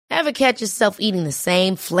Ever catch yourself eating the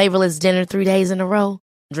same flavorless dinner 3 days in a row?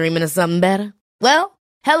 Dreaming of something better? Well,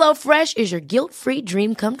 HelloFresh is your guilt-free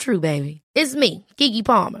dream come true, baby. It's me, Keke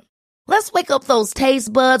Palmer. Let's wake up those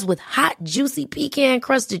taste buds with hot, juicy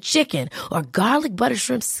pecan-crusted chicken or garlic butter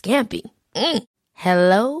shrimp scampi.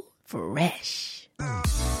 Hello Fresh.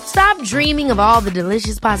 Stop dreaming of all the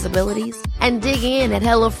delicious possibilities and dig in at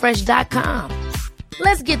HelloFresh.com.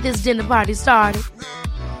 Let's get this dinner party started.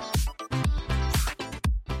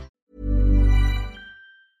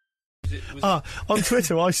 On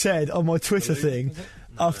Twitter, I said on my Twitter thing,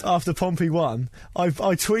 after Pompey won, I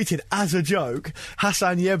tweeted as a joke,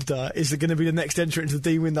 Hassan Yebda is going to be the next entrant into the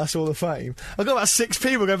Dean Windass Hall of Fame. I got about 6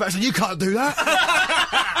 people going back saying, you can't do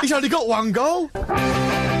that. He's only got 1 goal.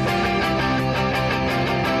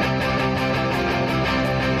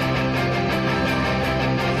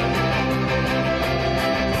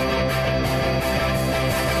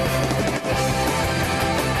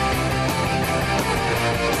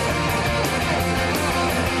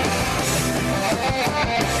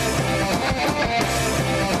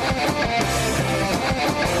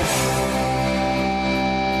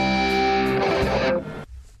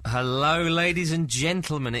 Hello, ladies and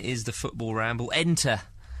gentlemen. It is the Football Ramble. Enter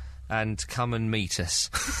and come and meet us.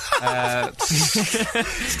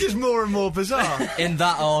 This gets more and more bizarre. In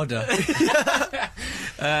that order.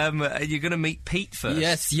 You're going to meet Pete first.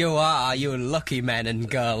 Yes, you are, you lucky men and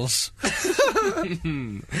girls.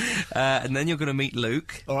 And then you're going to meet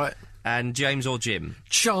Luke. All right. And James or Jim.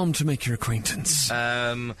 Charmed to make your acquaintance.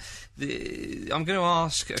 I'm going to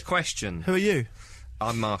ask a question. Who are you?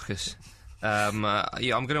 I'm Marcus. I'm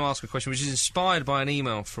going to ask a question which is inspired by an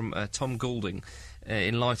email from Tom Goulding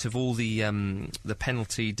in light of all the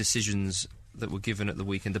penalty decisions that were given at the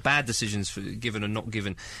weekend, the bad decisions given and not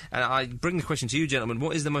given. And I bring the question to you, gentlemen.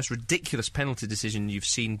 What is the most ridiculous penalty decision you've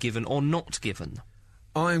seen given or not given?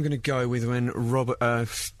 I'm going to go with when Ronald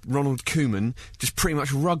Koeman just pretty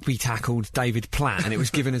much rugby tackled David Platt, and it was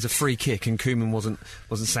given as a free kick, and Koeman wasn't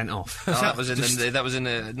sent off. That was in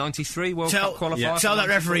the '93 World Cup qualifier. Yeah, tell that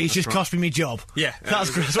referee he's just cost me my job. Yeah,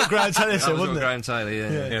 that's what Graham Taylor said, wasn't it? Graham Taylor,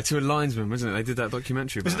 yeah, to a linesman, wasn't it? They did that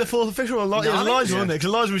documentary. Was it the fourth official or linesman? It was linesman, wasn't it?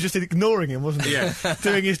 Because the linesman was just ignoring him, wasn't he? Yeah,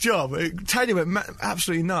 doing his job. Taylor went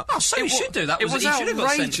absolutely nuts. Oh, so he should do that. It was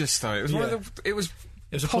outrageous, though. It was one of the.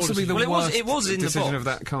 It was possibly the worst decision in the box of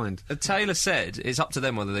that kind. Taylor said it's up to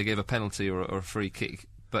them whether they give a penalty or a free kick,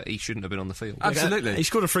 but he shouldn't have been on the field. Absolutely. He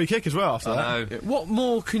scored a free kick as well after that. What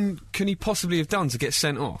more can he possibly have done to get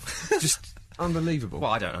sent off? Just unbelievable.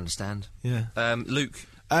 Well, I don't understand. Yeah. Luke?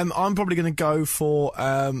 I'm probably going to go for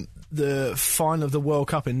the final of the World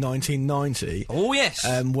Cup in 1990. Oh, yes.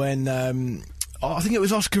 When... I think it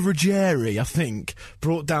was Oscar Ruggieri,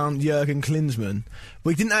 brought down Jurgen Klinsmann. But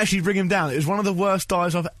he didn't actually bring him down. It was one of the worst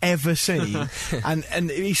dives I've ever seen. and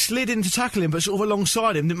he slid in to tackle him, but sort of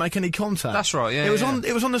alongside him, didn't make any contact. That's right, yeah. It was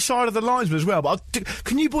on the side of the linesman as well. But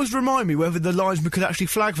can you boys remind me whether the linesman could actually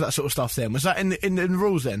flag for that sort of stuff then? Was that in the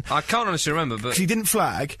rules then? I can't honestly remember, but... Because he didn't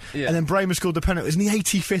flag, and then Bremer scored the penalty. It was in the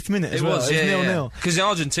 85th minute as well. It was 0-0. Because the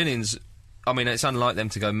Argentinians... I mean, it's unlike them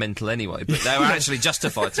to go mental anyway, but they were actually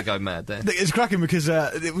justified to go mad there. It's cracking because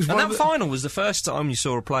it was. And that final was the first time you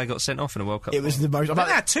saw a player got sent off in a World Cup. It was the most. They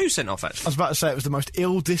had 2 sent off actually. I was about to say it was the most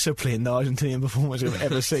ill-disciplined Argentinian performance I've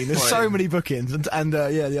ever seen. There's so many bookings, and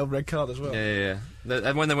the old red card as well. Yeah.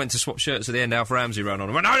 And when they went to swap shirts at the end, Alf Ramsey ran on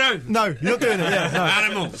and went, "No, you're not doing it." Yeah, no.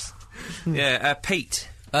 Animals. Yeah, Pete.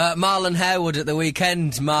 Marlon Harewood at the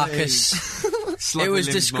weekend, Marcus. It was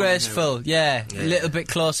disgraceful, a little bit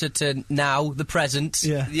closer to now, the present.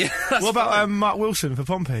 Yeah. What about Mark Wilson for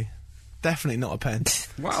Pompey? Definitely not a pen.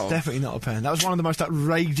 Wow. Definitely not a pen. That was one of the most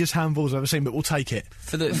outrageous handballs I've ever seen, but we'll take it.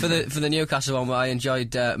 For the Newcastle one, where I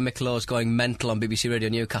enjoyed Mick Lowe's going mental on BBC Radio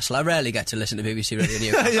Newcastle. I rarely get to listen to BBC Radio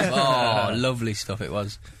Newcastle. Oh, lovely stuff it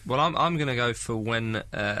was. Well, I'm going to go for when...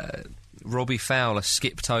 Robbie Fowler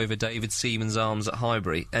skipped over David Seaman's arms at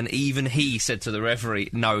Highbury, and even he said to the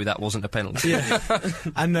referee, "No, that wasn't a penalty." Yeah,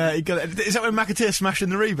 and is that when McAteer smashed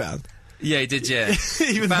in the rebound? Yeah, he did. Yeah,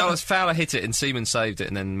 Fowler hit it, and Seaman saved it,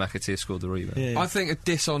 and then McAteer scored the rebound. Yeah. I think a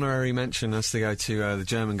dishonorary mention has to go to the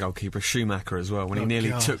German goalkeeper Schumacher as well, when he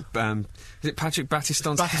nearly took. Is it Patrick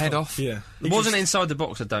Battiston's head off? Yeah, it wasn't inside the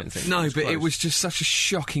box, I don't think. No, but it was just such a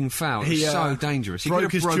shocking foul. It was so dangerous. He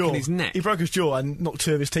could have broken his neck. He broke his jaw and knocked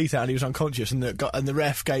 2 of his teeth out, and he was unconscious. And the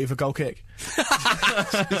ref gave a goal kick.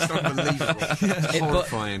 It's unbelievable. It's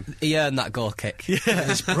horrifying. He earned that goal kick. Yeah, with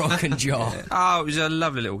his broken jaw. Oh, it was a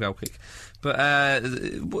lovely little goal kick. But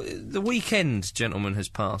the weekend, gentlemen, has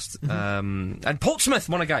passed, and Portsmouth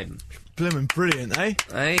won a game. Blooming brilliant, eh?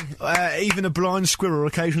 Even a blind squirrel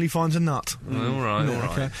occasionally finds a nut. All right.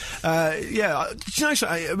 Okay. Do you know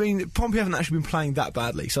something? I mean, Pompey haven't actually been playing that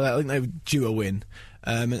badly, so I think they were due a win.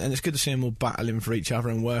 And it's good to see them all battling for each other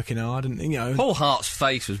and working hard. And Paul Hart's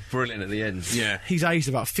face was brilliant at the end. Yeah. He's aged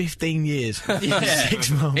about 15 years. 6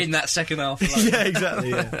 months. In that second half. Yeah, exactly.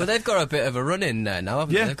 Yeah. But they've got a bit of a run in there now,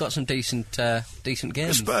 haven't Yeah. they? They've got some decent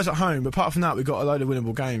games. Spurs at home, but apart from that, we've got a load of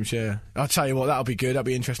winnable games, yeah. I'll tell you what, that'll be good. That'll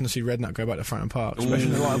be interesting to see Redknapp go back to Fratton Park,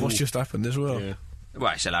 especially in light of what's just happened as well. Yeah.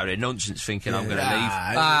 Well, it's a load of nonsense thinking I'm going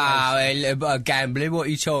to leave. Gambling, what are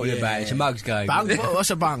you talking about? It's a mugs game. Bang? What's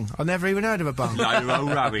a bang? I've never even heard of a bang. No,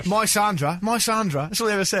 rubbish. My Sandra, that's all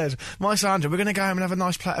he ever says. My Sandra, we're going to go home and have a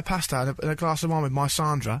nice plate of pasta and a glass of wine with my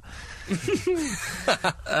Sandra.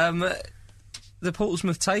 The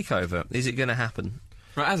Portsmouth takeover, is it going to happen?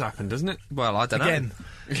 Right, it has happened, doesn't it? Well, I don't know. Again.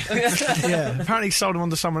 Yeah, apparently he sold him on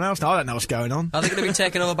to someone else. Now, I don't know what's going on. Are they going to be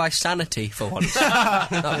taken over by Sanity for once?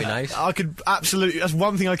 That'd be nice. I could absolutely. That's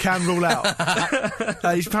one thing I can rule out.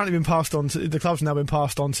 He's apparently been passed on to. The club's now been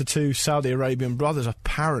passed on to 2 Saudi Arabian brothers,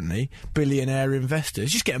 apparently billionaire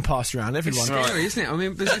investors. Just getting passed around everyone. It's scary, isn't it? I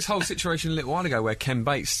mean, there's this whole situation a little while ago where Ken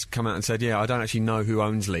Bates come out and said, "Yeah, I don't actually know who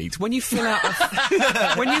owns Leeds." When you fill out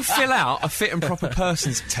a fit and proper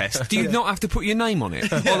persons test, do you not have to put your name on it,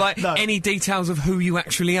 or like any details of who you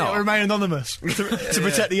actually It'll are? remain anonymous to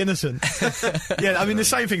protect the innocent. Yeah, I mean the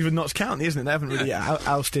same thing with Notts County, isn't it? They haven't really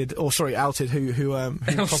outed who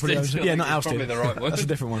properly owns it. Yeah, not ousted. Probably the right word. That's a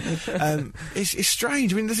different one. It's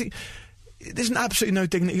strange. I mean, there's absolutely no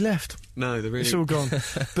dignity left. No, they're really. It's all gone.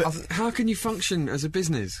 But How can you function as a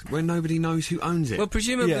business when nobody knows who owns it? Well,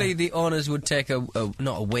 presumably Yeah. the owners would take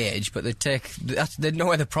not a wage, but they'd know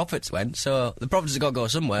where the profits went, so the profits have got to go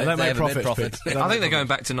somewhere. They don't make haven't made profits, profit. Pete. They I don't think they're make going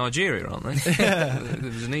back to Nigeria, aren't they? There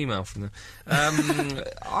was an email from them.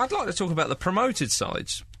 I'd like to talk about the promoted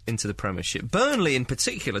sides into the Premiership. Burnley, in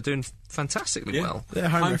particular, doing fantastically Yeah. profits. well. Their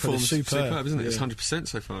home record form's is superb, isn't it? It's Yeah. 100%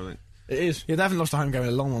 so far, I think. It is. Yeah, they haven't lost a home game in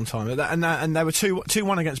a long, long time. And they were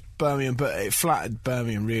 2-1 against Birmingham, but it flattered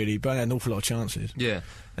Birmingham, really. Birmingham had an awful lot of chances. Yeah.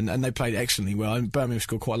 And they played excellently well. And Birmingham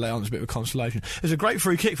scored quite late on. It's a bit of a consolation. There's a great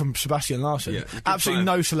free kick from Sebastian Larson. Yeah, good Absolutely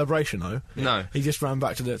player. no celebration, though. No. He just ran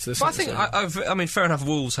back to the But I think, I mean, fair enough,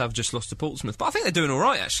 Wolves have just lost to Portsmouth, but I think they're doing all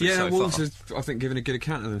right, actually, Yeah, so Wolves far. have, I think, given a good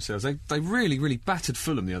account of themselves. They really, really battered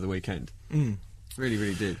Fulham the other weekend. Really,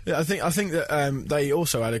 really did. Yeah, I think that they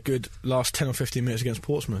also had a good last 10 or 15 minutes against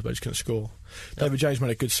Portsmouth, but just couldn't score. David James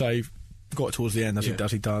made a good save, got it towards the end, as he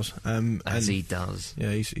does. As he does.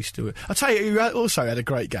 Yeah, he's still. I'll tell you, who also had a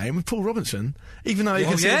great game with Paul Robinson, even though he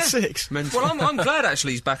conceded 6. Well, I'm glad,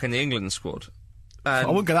 actually, he's back in the England squad. I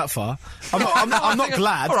wouldn't go that far. I'm not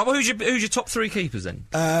glad. All right, well, who's your top 3 keepers, then?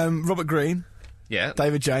 Robert Green, Yeah.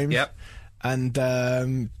 David James, Yep. and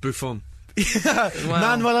Buffon.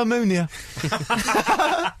 Manuel Almunia.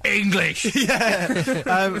 English!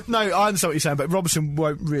 No, I understand what you're saying, but Robinson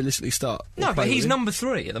won't realistically start. No, but he's not. number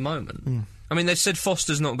 3 at the moment. I mean, they've said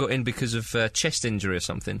Foster's not got in because of chest injury or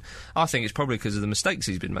something. I think it's probably because of the mistakes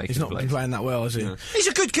he's been making. He's not of late. been playing that well, has he? No. He's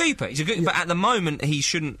a good keeper. But at the moment, he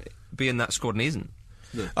shouldn't be in that squad, and he isn't.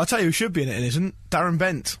 I'll tell you who should be in it and isn't. Darren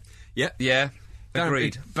Bent. Yeah,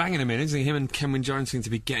 agreed. Banging him in, isn't he? Him and Kenwyne Jones seem to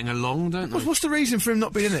be getting along, don't they? What's the reason for him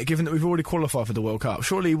not being in it, given that we've already qualified for the World Cup?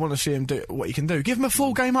 Surely you want to see him do what he can do. Give him a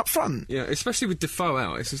full game up front. Yeah, especially with Defoe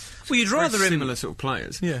out. It's just Well, you'd rather very him- similar sort of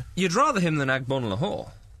players. Yeah. You'd rather him than Agbon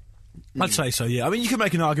Lahore. I'd say so, yeah. I mean, you could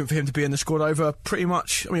make an argument for him to be in the squad over pretty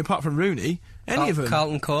much, I mean, apart from Rooney, any of them.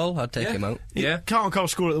 Carlton Cole, I'd take him out. Yeah. Carlton Cole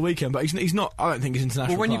scored at the weekend, but he's not, I don't think he's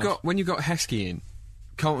international Well, class. when you got Heskey in,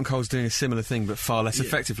 Carlton Cole's doing a similar thing, but far less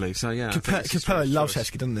effectively. So yeah, I think it's just Capello right loves choice.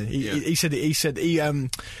 Heskey, doesn't he? Yeah. He said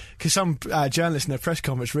because some journalist in their press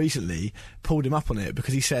conference recently pulled him up on it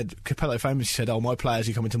because he said Capello famously said, "Oh, my players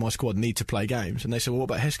who come into my squad need to play games," and they said, "Well,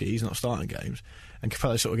 what about Heskey? He's not starting games." And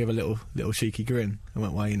Capello sort of gave a little cheeky grin and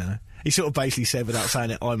went, "Well, you know." He sort of basically said, without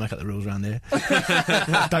saying it, "I make up the rules around here.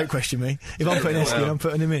 Don't question me. If I'm putting Heskey in, I'm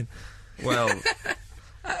putting him in." Well,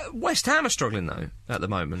 West Ham are struggling, though, at the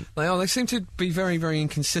moment. They are. They seem to be very, very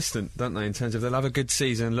inconsistent, don't they? In terms of they'll have a good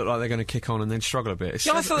season, look like they're going to kick on, and then struggle a bit. It's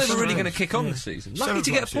Yeah, I thought they were really seven- going to kick on this season. Lucky Seventh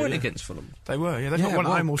to get last a point year, yeah. against Fulham. They were, yeah. They've not won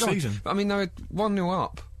at home all God. season. I mean, they were 1-0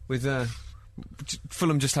 up with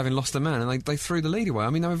Fulham just having lost a man, and they threw the lead away. I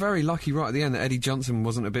mean, they were very lucky right at the end that Eddie Johnson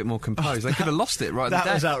wasn't a bit more composed. They could have lost it right at That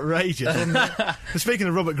the was death. outrageous, wasn't it? But speaking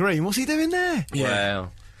of Robert Green, what's he doing there?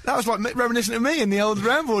 Well, That was like reminiscent of me in the old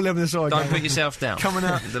Ramble 11-a-side Don't game. put yourself down. Coming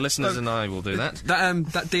out. The listeners and I will do that.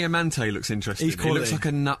 That Diamante looks interesting. He's He quality. looks like a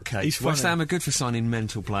nutcase. He's West funny. Ham are good for signing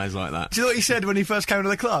mental players like that. Do you know what he said when he first came to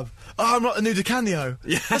the club? Oh, I'm not the new Di Canio.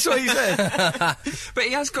 Yeah. That's what he said. But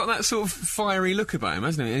he has got that sort of fiery look about him,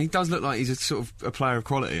 hasn't he? And he does look like he's a sort of a player of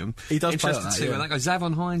quality. He does play Interested like that, to see yeah. where that goes.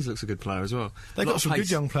 Zavon Hines looks a good player as well. They've A lot got of some pace.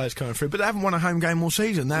 good young players coming through, but they haven't won a home game all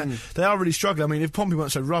season. They are really struggling. I mean, if Pompey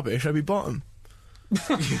weren't so rubbish, they'd be bottom.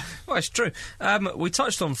 Well, it's true. We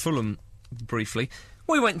touched on Fulham briefly.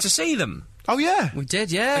 We went to see them Oh, yeah. We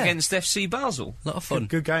did, yeah. against FC Basel. A lot of fun.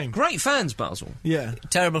 Good game. Great fans, Basel. Yeah.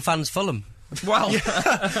 Terrible fans, Fulham. Well,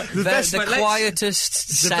 The best, The quietest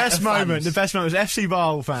the set best of moment, fans. the best moment was FC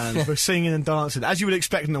Basel fans were singing and dancing, as you would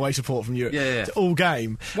expect in away support from Europe. Yeah. All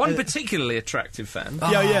game. one particularly attractive fan.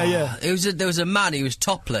 Yeah. There was a man, he was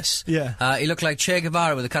topless. Yeah. He looked like Che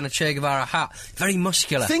Guevara with a kind of Che Guevara hat. Very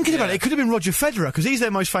muscular. Thinking about it could have been Roger Federer, because he's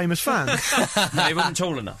their most famous fan. No, he wasn't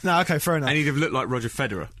tall enough. No, okay, fair enough. And he'd have looked like Roger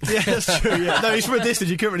Federer. Yeah, that's true, yeah. No, he's from a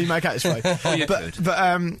distance, you couldn't really make out his face. Oh, you but, could. But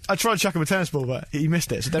I tried to chuck him a tennis ball, but he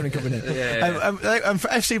missed it, so definitely couldn't win it. And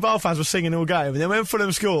FC Basel fans were singing all game, and then when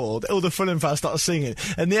Fulham scored, all the Fulham fans started singing,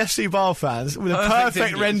 and the FC Basel fans, with a Perfect perfect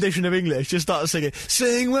English. rendition of English, just started singing,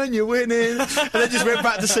 "Sing when you're winning," and then just went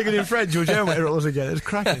back to singing in French or German, whatever it was again. It was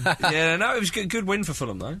cracking. Yeah, no, it was a good win for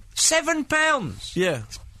Fulham, though. £7. Yeah.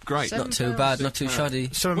 Great. Not too bad, not too shoddy.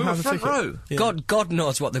 £7 We were a front ticket. row. Yeah. God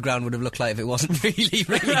knows what the ground would have looked like if it wasn't really,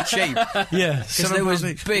 really cheap. Yeah. Because there was £7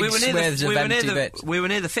 each. big swathes of empty bits. We were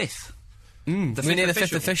near the fifth. We were near the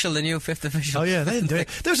fifth official, the new fifth official. Oh yeah, they didn't do it.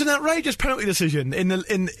 There was an outrageous penalty decision in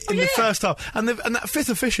the first half, and that fifth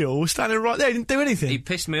official was standing right there. He didn't do anything. He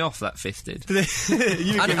pissed me off, that fifth did.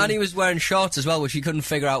 And he was wearing shorts as well, which he couldn't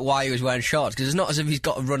figure out why he was wearing shorts, because it's not as if he's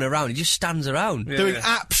got to run around, he just stands around. Yeah. doing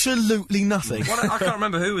absolutely nothing. What I can't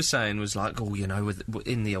remember who was saying was like, oh, you know,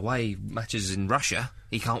 in the away matches in Russia,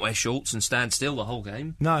 he can't wear shorts and stand still the whole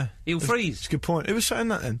game. No, He'll it's freeze. a good point. Who was saying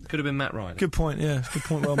that then? Could have been Matt Ryder. Good point. Yeah, it's a good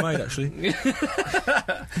point. Well made, actually.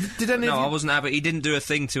 Did any No, of I you? wasn't happy. He didn't do a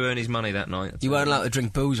thing to earn his money that night. You weren't allowed to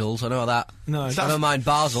drink boozles, I know that. No, that's- Never mind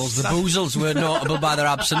Basels, the boozles were notable by their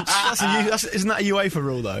absence. Isn't that a UEFA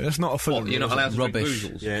rule though? That's not a full What, rule. you're not is it? allowed to drink Rubbish.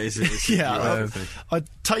 boozles? Yeah, it's Yeah, I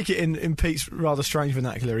take it in Pete's rather strange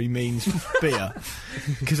vernacular. He means beer,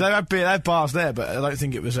 because they had beer, they had bars there, but I don't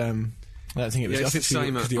think it was. I don't think it was. Yeah, I it's the think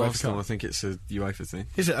same because at the UEFA Arsenal. I Cup. think it's a UEFA thing.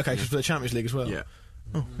 Is it okay? Just for the Champions League as well. Yeah.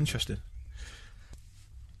 Oh, interesting.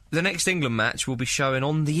 The next England match will be showing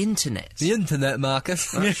on the internet. The internet,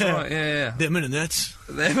 Marcus. That's right, yeah. The minutes.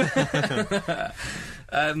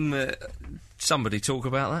 Somebody talk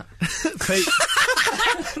about that.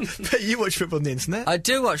 Pete, you watch football on the internet. I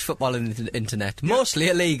do watch football on the internet, mostly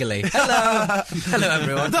illegally. Hello. Hello,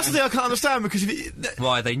 everyone. That's the thing I can't understand, because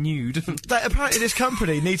Why are they nude? apparently this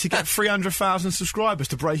company needs to get 300,000 subscribers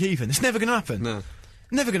to break even. It's never going to happen. No.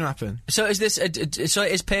 Never going to happen. So is this? So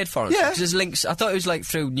it is paid for? Yeah. 'Cause there's links. I thought it was like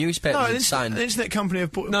through newspapers No, and an signed. internet company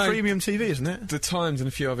have bought No. premium TV, isn't it? The Times and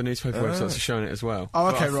a few other newspaper websites are showing it as well. Oh,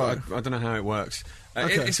 okay, But right. I don't know how it works.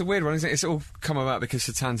 Okay. It's a weird one, isn't it? It's all come about because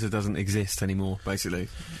Satanta doesn't exist anymore, basically.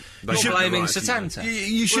 They You're should blaming right, Satanta.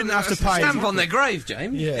 You shouldn't have to pay. Stamp on their grave,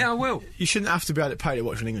 James. Yeah. Yeah, I will. You shouldn't have to be able to pay to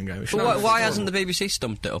watch an England game. It But shouldn't- why hasn't the BBC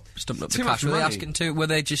stumped up Too the much cash? Were they money. asking too? Were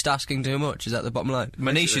they just asking too much? Is that the bottom line?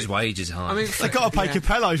 Manish's wages are high. I mean, They've got to pay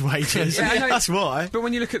Capello's wages. Yeah, I know. That's why. But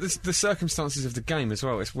when you look at the circumstances of the game as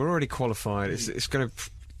well, we're already qualified. It's going to.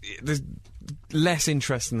 There's less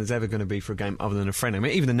interest than there's ever going to be for a game other than a friendly. I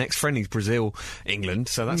mean, even the next friendly is Brazil, England,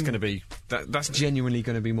 so that's going to be that's genuinely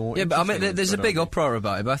going to be more. Yeah, but I mean, interesting, there's a I'd big argue. uproar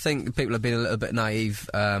about it. But I think people have been a little bit naive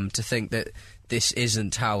to think that this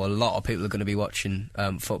isn't how a lot of people are going to be watching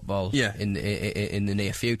football Yeah. in the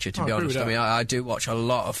near future, to I be agree honest. with I mean, I do watch a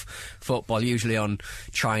lot of football, usually on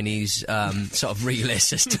Chinese sort of relay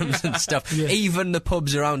systems and stuff. Yeah. Even the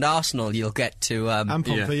pubs around Arsenal, you'll get to... And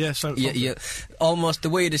Pompey, yeah. So you, almost the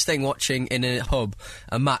weirdest thing watching in a hub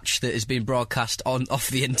a match that has been broadcast off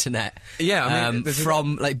the internet. Yeah, I mean, there's a-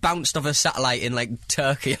 from like bounced off a satellite in like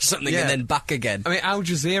Turkey or something, Yeah. and then back again. I mean, Al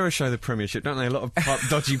Jazeera show the Premiership, don't they? A lot of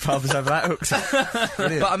dodgy pubs have that hooked up.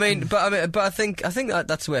 Brilliant. But I think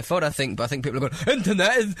that's the way forward. I think people are going,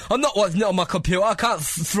 internet. I'm not watching it on my computer. I can't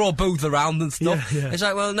throw booth around and stuff. Yeah, yeah. It's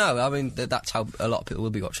like, well, no. I mean, that's how a lot of people will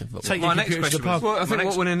be watching football. Take My your next computer to the question pub. was- Well, I think My what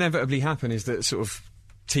next- will inevitably happen is that sort of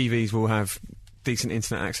TVs will have decent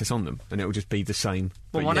internet access on them, and it will just be the same.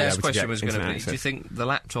 Well, but my you'll be next able to question get was going to internet be, do you access. think the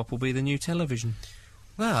laptop will be the new television?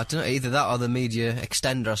 Well, I don't know, either that or the media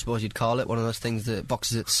extender, I suppose you'd call it. One of those things that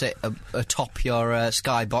boxes that sit atop your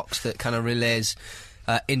Sky box that kind of relays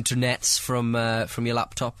internets from your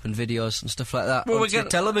laptop and videos and stuff like that onto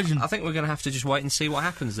television. I think we're going to have to just wait and see what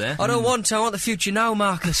happens there. I don't want to. I want the future now,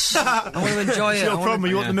 Marcus. I want to enjoy it. Your problem,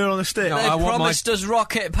 you want the mirror on the stick. They promised us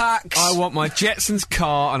rocket packs. I want my Jetsons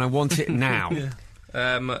car and I want it now.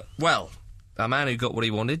 Well, a man who got what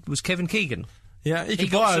he wanted was Kevin Keegan. Yeah, he could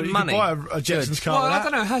got buy, some he money. could buy a Jetsons car. Well, with I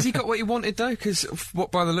don't know. Has he got what he wanted though? Because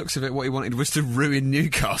by the looks of it, what he wanted was to ruin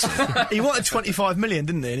Newcastle. He wanted 25 million,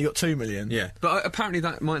 didn't he? And he got 2 million. Yeah, but apparently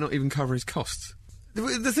that might not even cover his costs.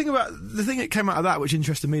 The thing that came out of that, which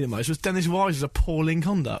interested me the most, was Dennis Wise's appalling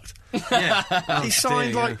conduct. Yeah, He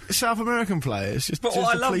signed South American players. But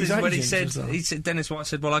what I loved is when he said, agents Dennis Wise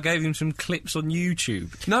said, well, I gave him some clips on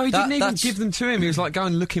YouTube. No, he didn't even that's- give them to him. He was like, go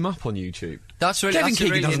and look him up on YouTube. That's really, Kevin that's a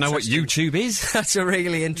Keegan really doesn't know what interesting- YouTube is. That's a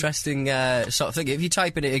really interesting sort of thing. If you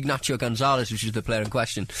type in Ignacio Gonzalez, which is the player in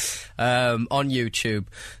question, on YouTube,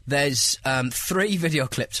 there's 3 video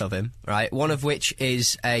clips of him, right? One of which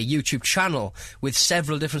is a YouTube channel with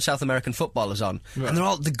several different South American footballers on. Right. And they're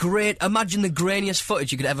all imagine the grainiest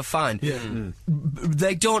footage you could ever find. Yeah.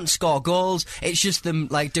 They don't score goals, it's just them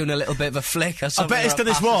like doing a little bit of a flick or I something. bet it's or a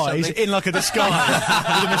Dennis pass or Wise something. in like a disguise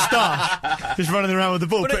with a moustache, just running around with the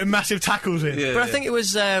ball, putting massive tackles in. But I think it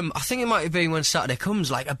was. I think it might have been when Saturday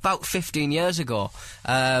Comes, like about 15 years ago.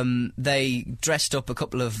 They dressed up a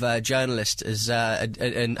couple of journalists as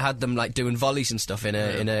and had them like doing volleys and stuff in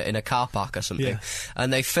a car park or something. Yeah.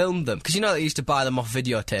 And they filmed them because you know they used to buy them off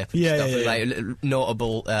videotape. And Yeah, stuff. yeah, And, like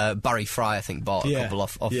notable Barry Fry, I think, bought a Yeah. couple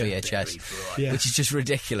off Yeah. VHS, Yeah. which is just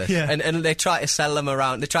ridiculous. Yeah. And they try to sell them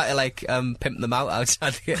around. They try to like pimp them out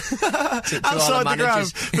outside to all Outside the ground,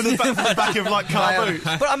 managers. from the back of like car boots.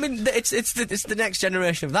 But I mean, it's the next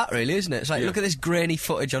generation of that, really, isn't it? It's like look at this grainy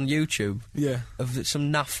footage on YouTube Yeah. of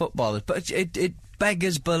some naff footballers, but it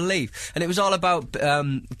beggars belief, and it was all about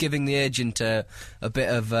giving the agent a bit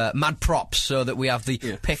of mad props so that we have the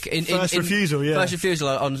pick in First refusal, yeah. first refusal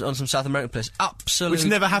on some South American players. Absolute, Which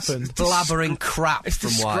never happened. blabbering crap It's from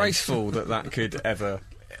Wise. disgraceful that could ever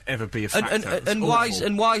be a factor.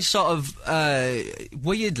 And Wise sort of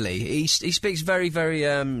weirdly he speaks very very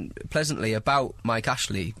pleasantly about Mike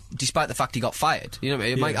Ashley, despite the fact he got fired. You know what I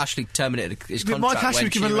mean? Mike Ashley terminated his But contract. Mike Ashley when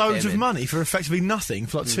was given Shearer loads came of in. money for effectively nothing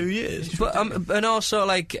for like 2 years. But and also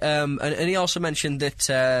like and he also mentioned that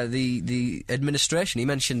the administration. He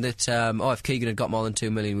mentioned that if Keegan had got more than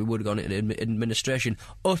 2 million, we would have gone into administration.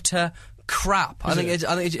 Utter crap. I think it's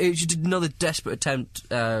just another desperate attempt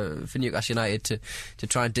for Newcastle United to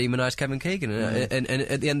try and demonise Kevin Keegan. And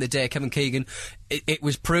at the end of the day, Kevin Keegan, it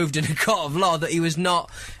was proved in a court of law that he was not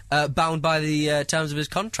bound by the terms of his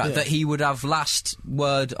contract, that he would have last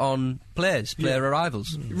word on player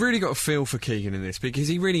arrivals. Really got a feel for Keegan in this because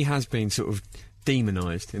he really has been sort of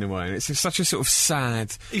demonised in a way, and it's such a sort of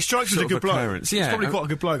sad. He strikes as a sort good of bloke. occurrence. He's Yeah, probably quite a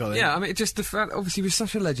good bloke, I think. Yeah, I mean, just the fact, obviously, he was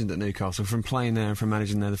such a legend at Newcastle from playing there and from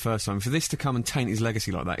managing there the first time. For this to come and taint his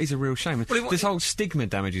legacy like that is a real shame. This whole stigma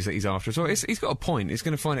damages that he's after as well. He's got a point. He's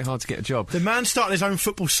going to find it hard to get a job. The man started his own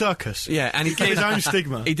football circus. Yeah, and he got did his own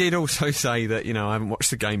stigma. He did also say that, I haven't watched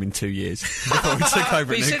the game in 2 years before we took over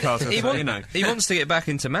But at he said Newcastle. he wants to get back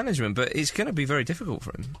into management, but it's going to be very difficult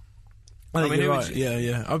for him. I think I mean, you're who right. would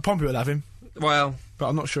Yeah. Pompey would have him. Well, But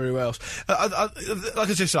I'm not sure who else. Like I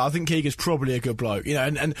just said, I think Keegan's probably a good bloke.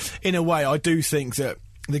 And in a way, I do think that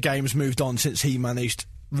the game's moved on since he managed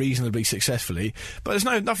reasonably successfully. But there's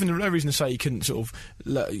no reason to say he couldn't sort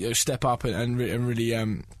of step up and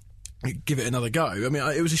really give it another go. I mean,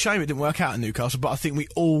 it was a shame it didn't work out in Newcastle, but I think we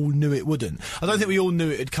all knew it wouldn't. I don't think we all knew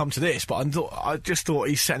it had come to this, but I just thought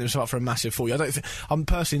he's setting himself up for a massive fall. I'm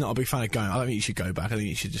personally not a big fan of going. I don't think he should go back. I think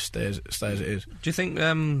he should just stay as it is. do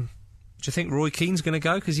you think Roy Keane's going to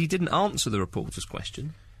go? Because he didn't answer the reporter's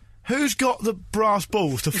question. Who's got the brass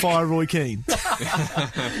balls to fire Roy Keane?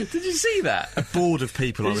 Did you see that? A board of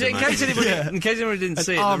people, I would In case imagine. anybody didn't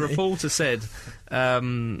see it, army. the reporter said...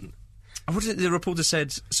 what did the reporter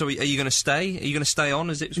said? So, are you going to stay? Are you going to stay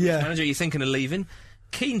on as Ipswich manager? Are you thinking of leaving?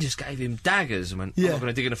 Keane just gave him daggers and went, I'm not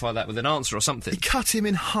going to dignify that with an answer or something. He cut him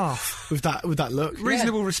in half with that look.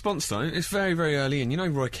 Reasonable response, though. It's very, very early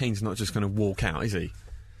in. Roy Keane's not just going to walk out, is he?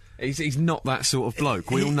 He's not that sort of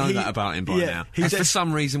bloke. We all know that about him by now. And for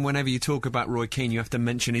some reason, whenever you talk about Roy Keane, you have to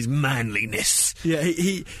mention his manliness. Yeah,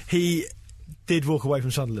 he did walk away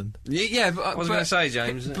from Sunderland. Yeah, but I was going to say,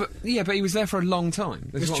 James. But he was there for a long time.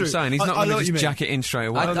 That's It's what true. I'm saying. He's I not know going what to you just mean. jack it in straight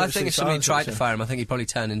away. I think if somebody tried to fire him, I think he'd probably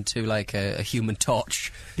turn into like a human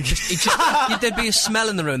torch. There'd be a smell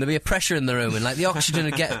in the room, there'd be a pressure in the room, and like the oxygen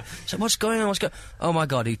would get. So what's going on? Oh my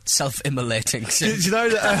God, he's self-immolating. Do you know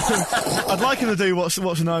that I'd like him to do what's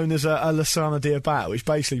known as a Lassana Diabat, which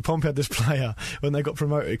basically Pompey had this player when they got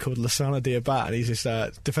promoted called Lassana Diabat, and he's this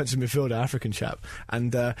defensive midfielder, African chap,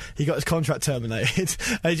 and he got his contract terminated,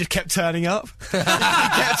 and he just kept turning up. He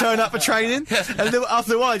kept turning up for training, and then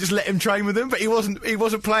after a while, I just let him train with him, but he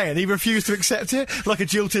wasn't playing. He refused to accept it, like a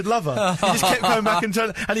jilted lover. He just kept going back and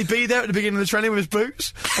turning, and he'd be there at the beginning of the training with his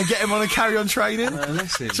boots and get him on and carry on training.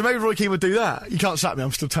 So maybe Roy Keane would do that. You can't sack me,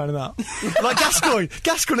 I'm still turning up. Like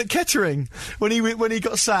Gascoigne at Kettering, when he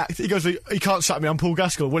got sacked, he goes, he can't sack me, I'm Paul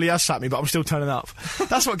Gascoigne. Well, he has sacked me, but I'm still turning up.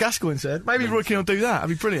 That's what Gascoigne said. Maybe Roy Keane will do that. That'd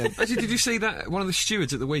be brilliant. Actually, did you see that one of the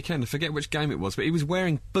stewards at the weekend? I forget which game it was, but he was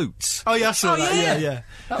wearing boots. Oh yeah, I saw that. Yeah.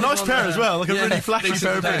 Nice pair as well, like a really flashy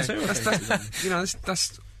pair of boots.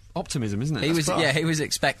 That's optimism, isn't it? He was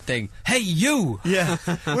expecting, hey, you! Yeah,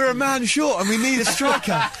 we're a man short and we need a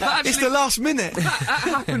striker. It's the last minute. That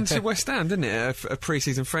happened to West Ham, didn't it? A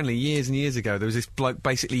pre-season friendly years and years ago. There was this bloke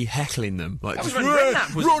basically heckling them. Like, That was when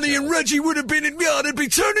Redknapp was Ronnie in and charge. Reggie would have been in yard and be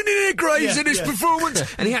turning in their graves Yeah, in his yeah. performance.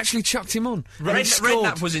 And he actually chucked him on. And he scored.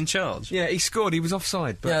 Redknapp was in charge. Yeah, he scored. He was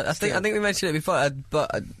offside. But Yeah, I think we mentioned it before,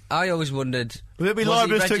 but I always wondered. Will it be was he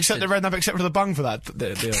libelous to accept the registered? Redknapp except for the bung for that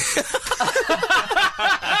deal?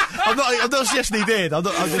 I'm not suggesting he did. I'm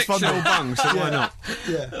just fictional wondering. bung, so why not?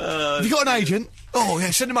 Yeah. Have you got an agent? Oh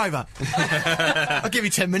yeah, send him over. I'll give you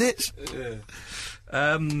 10 minutes.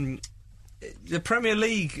 The Premier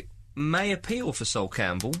League may appeal for Sol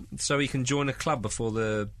Campbell so he can join a club before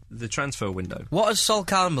the transfer window. What has Sol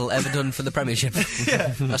Campbell ever done for the Premiership?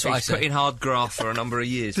 That's what I He's put say. in hard graft for a number of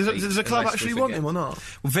years. Does the club actually want him or not?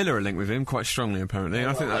 Well, Villa are linked with him quite strongly, apparently. And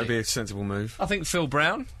I think that would be a sensible move. I think Phil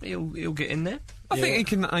Brown, he'll get in there. I think he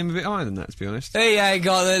can aim a bit higher than that, to be honest. He ain't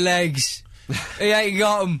got the legs. He ain't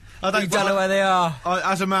got them. I don't- You don't know where they are.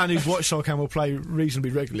 As a man who's watched Sol Campbell play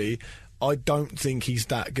reasonably regularly, I don't think he's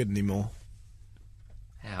that good anymore.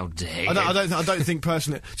 How dare you? I don't think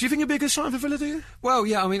personally. Do you think it'd be a good sign for Villa? Do you? Well,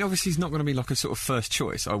 yeah, I mean, obviously he's not going to be like a sort of first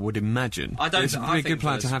choice, I would imagine. I don't. It's a I really think good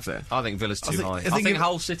player to Villa's- have there. I think Villa's too high. I think think if-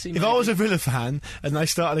 Hull City. If I was a Villa fan and they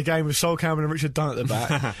started a game with Sol Campbell and Richard Dunn at the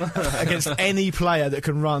back against any player that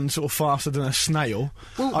can run sort of faster than a snail,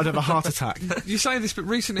 I'd have a heart attack. You say this, but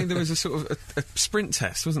recently there was a sort of a sprint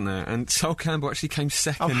test, wasn't there? And Sol Campbell actually came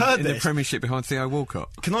second I've heard in the this. Premiership behind Theo Walcott.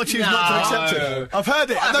 Can I choose not to accept it? I've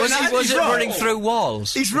heard it. No, Was he's it right. running through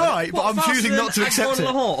walls? He's right, but I'm choosing not to accept it.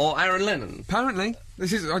 Lahore or Aaron Lennon. Apparently,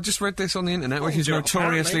 I just read this on the internet, which is John,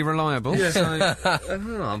 notoriously reliable. So,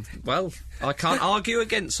 Well, I can't argue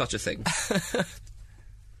against such a thing.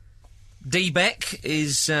 D. Beck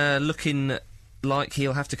is looking like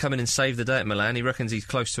he'll have to come in and save the day at Milan. He reckons he's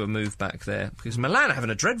close to a move back there because Milan are having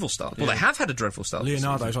a dreadful start. Well, they have had a dreadful start. this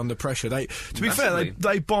Leonardo's season. under pressure. To be fair, Massively.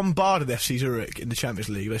 they bombarded FC Zurich in the Champions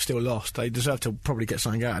League. They still lost. They deserve to probably get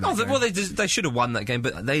something out of that. Oh, game. well, they should have won that game,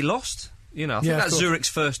 but they lost. You know, I think Yeah, of that's course. Zurich's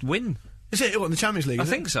first win. Is it in the Champions League? I is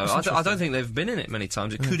think it? so. That's I don't think they've been in it many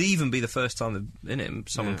times. It could even be the first time they've been in it.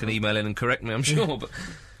 Someone can email in and correct me, I'm sure. But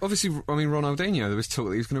obviously, I mean, Ronaldinho, there was talk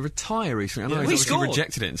that he was going to retire recently. I know he's obviously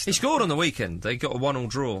rejected it and He stuff. scored on the weekend. They got a 1-1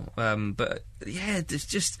 draw. But yeah,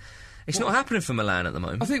 it's not happening for Milan at the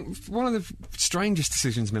moment. I think one of the strangest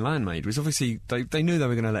decisions Milan made was obviously they knew they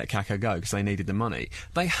were going to let Kaká go because they needed the money.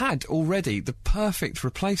 They had already the perfect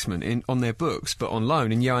replacement on their books, but on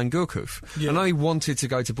loan in Johan Gourcuff. I know he wanted to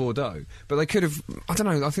go to Bordeaux, but they could have. I don't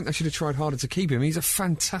know. I think they should have tried harder to keep him. He's a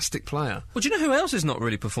fantastic player. Well, do you know who else is not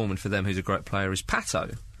really performing for them? Who's a great player? Is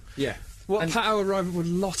Pato. Yeah. Well, Pato arrived with a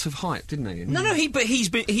lot of hype, didn't he? No,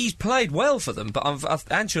 he's played well for them. But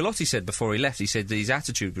Ancelotti said before he left, he said that his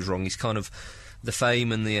attitude was wrong. He's kind of the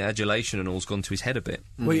fame and the adulation and all's gone to his head a bit.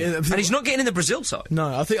 Well, yeah, And he's not getting in the Brazil side. No,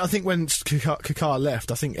 I think when Kaká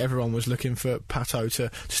left, I think everyone was looking for Pato to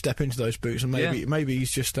step into those boots, and maybe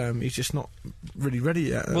he's just not really ready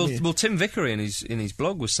yet. Well, Tim Vickery in his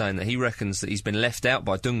blog was saying that he reckons that he's been left out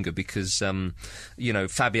by Dunga because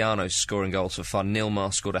Fabiano's scoring goals for fun,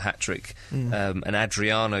 Nilmar scored a hat trick, and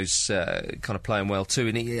Adriano's kind of playing well too.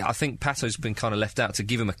 And I think Pato's been kind of left out to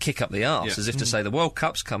give him a kick up the arse, as if to say the World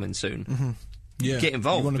Cup's coming soon. yeah, Get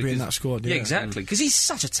involved. You want to be in because- that squad? Yeah, exactly. Because he's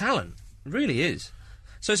such a talent, really is.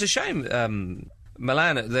 So it's a shame.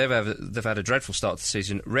 Milan, they've had a dreadful start to the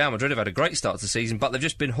season. Real Madrid have had a great start to the season, but they've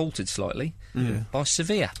just been halted slightly by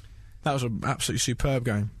Sevilla. That was an absolutely superb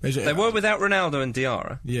game. They were without Ronaldo and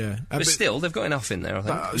Diarra. Yeah. But still, they've got enough in there, I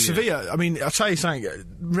think. Sevilla, I mean, I'll tell you something.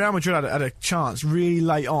 Real Madrid had a chance really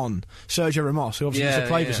late on. Sergio Ramos, who obviously used to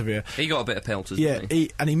play for Sevilla. He got a bit of pelters, Yeah, didn't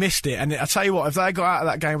he? and he missed it. And I'll tell you what, if they got out of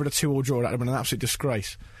that game with a 2-2 draw, that would have been an absolute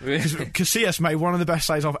disgrace. Because Casillas made one of the best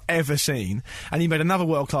saves I've ever seen, and he made another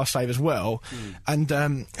world-class save as well. And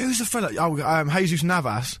who's the fella? Jesus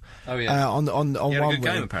Navas. Oh, yeah. On He had one a good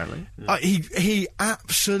game, wing. apparently. He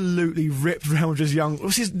absolutely ripped Real Madrid's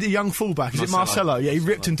the young fullback? Is it Marcelo? Yeah, he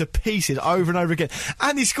ripped him to pieces over and over again,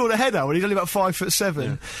 and he scored a header when he's only about 5'7".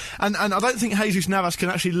 Yeah. And I don't think Jesus Navas can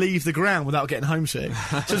actually leave the ground without getting homesick.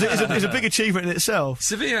 So it's a big achievement in itself.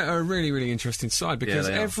 Sevilla are a really, really interesting side because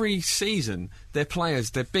every season their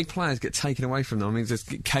big players get taken away from them. I mean,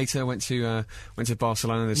 Keita went to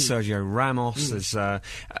Barcelona. There's Sergio Ramos. There's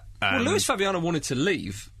Luis Fabiano wanted to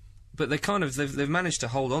leave. But they've managed to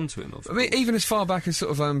hold on to him. I mean, even as far back as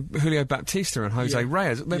sort of Julio Baptista and Jose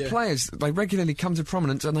Reyes, their players, they regularly come to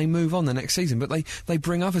prominence and they move on the next season. But they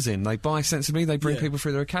bring others in. They buy sensibly. They bring people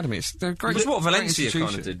through their academy. They're great. Which is what Valencia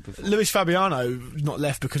kind of did before. Luis Fabiano not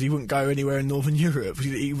left because he wouldn't go anywhere in Northern Europe.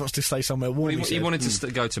 He wants to stay somewhere warm. He wanted to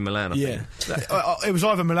go to Milan. I think. It was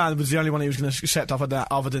either Milan was the only one he was going to accept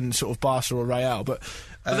other than sort of Barca or Real. But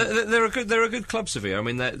they're a good club, Sevilla. I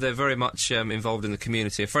mean, they're very much involved in the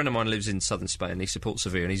community. A friend of mine lives in southern Spain. He supports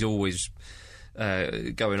Sevilla, and he's always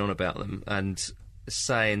going on about them and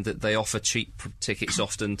saying that they offer cheap tickets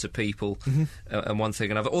often to people, and one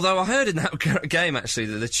thing and another. Although I heard in that game actually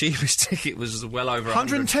that the cheapest ticket was well over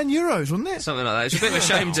 110 euros, wasn't it? Something like that. It's a bit of a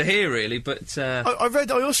shame to hear, really. But I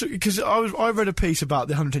read a piece about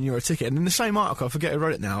the 110 euro ticket, and in the same article, I forget who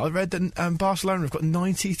wrote it now. I read that Barcelona have got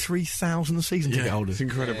 93,000 season ticket holders.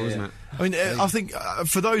 It's incredible, isn't it? I mean, I think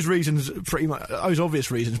for those reasons, pretty much those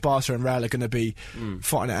obvious reasons, Barca and Real are going to be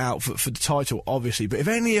fighting it out for the title, obviously. But if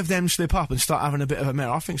any of them slip up and start having a bit of a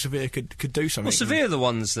mare, I think Sevilla could do something. Well, Sevilla are the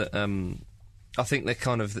ones that I think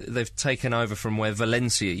they've taken over from where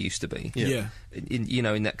Valencia used to be. Yeah.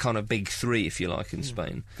 In that kind of big three, if you like, in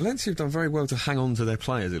Spain. Valencia have done very well to hang on to their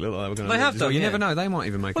players. It looked like they were going to. They have done. You yeah. never know; they might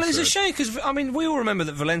even make. Well, it it's a third. shame because I mean we all remember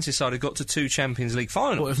that Valencia side had got to 2 Champions League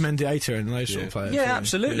finals. What, with Mendieta and those sort of players? Yeah,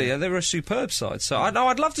 absolutely. Yeah. They were a superb side. So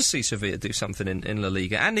I'd love to see Sevilla do something in La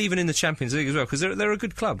Liga and even in the Champions League as well because they're a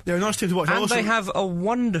good club. They're a nice team to watch. And they have a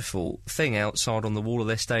wonderful thing outside on the wall of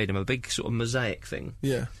their stadium, a big sort of mosaic thing.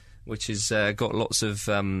 Yeah. Which has got lots of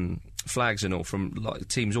flags and all from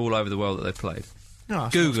teams all over the world that they've played. Oh,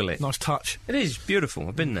 Google it. Nice touch. It is beautiful.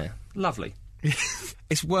 I've been there. Lovely.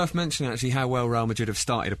 It's worth mentioning actually how well Real Madrid have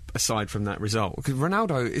started aside from that result because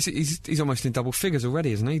Ronaldo he's almost in double figures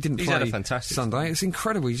already, isn't he? He didn't play had a fantastic Sunday. start. It's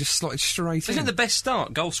incredible. He just slotted straight in. Isn't it the best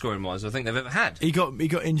start goal scoring wise I think they've ever had? He got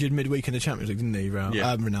injured midweek in the Champions League, didn't he,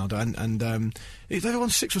 Ronaldo? And they've won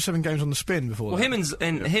 6 or 7 games on the spin before. Well, that. him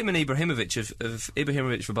and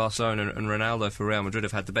Ibrahimovic for Barcelona and Ronaldo for Real Madrid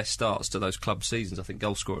have had the best starts to those club seasons. I think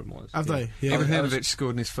goal scoring wise. Have they? Yeah. Ibrahimovic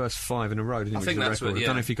scored in his first 5 in a row. Didn't he? I think that's what. I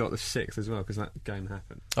don't know if he got the 6th as well because that game happened.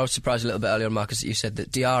 I was surprised a little bit earlier on, Marcus, that you said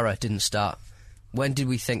that Diarra didn't start. When did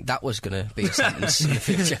we think that was going to be a sentence in the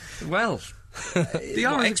future? Well,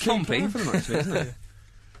 Diarra ex-Pompey for them, actually, isn't he?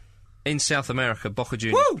 in South America, Boca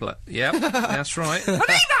Juniors. Yep, that's right.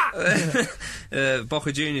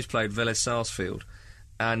 Boca Juniors played Vélez Sarsfield.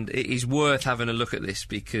 And it is worth having a look at this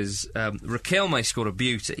because Riquelme scored a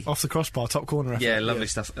beauty. Off the crossbar, top corner. Yeah, lovely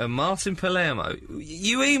stuff. Martin Palermo,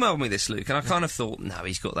 you emailed me this, Luke, and I kind of thought, no,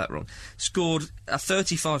 he's got that wrong. Scored a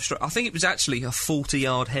 35-stroke. I think it was actually a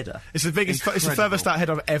 40-yard header. It's the biggest. It's the furthest that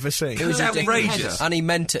header I've ever seen. It was outrageous. And he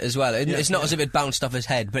meant it as well. It's not as if it bounced off his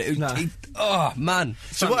head, but oh, man.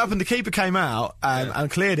 So what happened, the keeper came out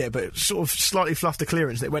and cleared it, but it sort of slightly fluffed the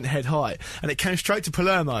clearance and it went head high. And it came straight to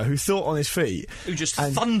Palermo, who thought on his feet. Who just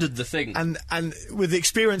thundered the thing. And with the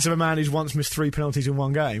experience of a man who's once missed 3 penalties in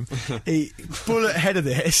one game, he bullet headed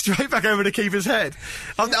it straight back over the keeper's head.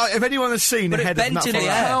 If anyone has seen a header from that in the far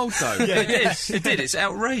air. out, though. Yeah, it did. It's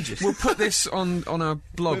outrageous. We'll put this on our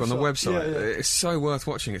blog on the website. Yeah. It's so worth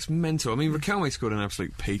watching. It's mental. I mean, Riquelme scored an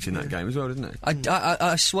absolute peach in that game as well, didn't he?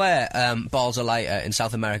 I swear balls are lighter in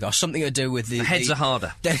South America, or something to do with the Heads are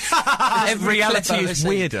harder. Every Reality clip I've is seen.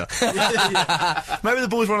 weirder. Maybe the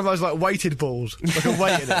ball's one of those like weighted balls, like a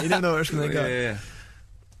weight in it. You don't know where it's going to go. Yeah.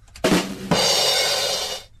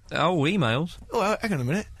 Oh, emails. Oh, hang on a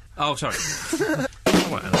minute. Oh, sorry.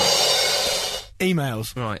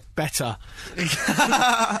 Emails. Right. Better.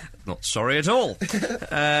 Not sorry at all.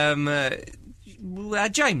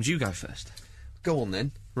 James, you go first. Go on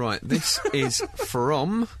then. Right, this is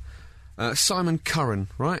from Simon Curran,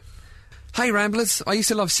 right? Hey Ramblers, I used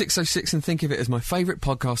to love 606 and think of it as my favourite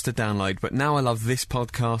podcast to download, but now I love this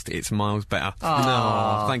podcast, it's miles better.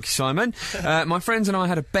 No, thank you, Simon. My friends and I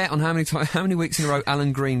had a bet on how many weeks in a row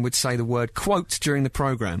Alan Green would say the word quote during the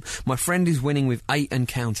programme. My friend is winning with 8 and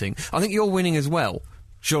counting. I think you're winning as well.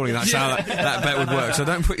 Surely that's how that bet would work. So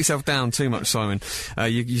don't put yourself down too much, Simon.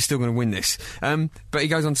 You're still going to win this. But he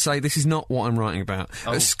goes on to say, this is not what I'm writing about.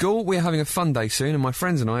 At school, we're having a fun day soon, and my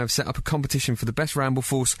friends and I have set up a competition for the best Ramble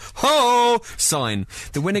Force sign.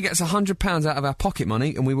 The winner gets £100 out of our pocket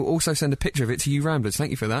money, and we will also send a picture of it to you Ramblers.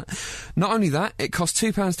 Thank you for that. Not only that, it costs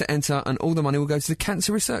 £2 to enter, and all the money will go to the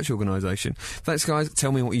Cancer Research Organisation. Thanks, guys.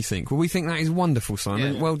 Tell me what you think. Well, we think that is wonderful,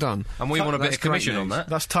 Simon. Yeah. Well done. And we want a bit That's of commission great on news. that.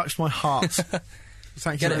 That's touched my heart.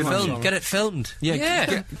 Thank you Get it very much, filmed. Simon. Get it filmed.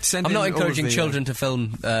 Yeah. Send I'm in not all encouraging of the, children to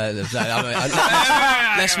film. Let's make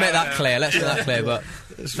that clear. Let's make that clear. But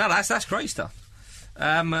No, that's great stuff.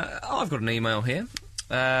 I've got an email here.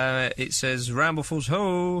 It says, Ramblefuls,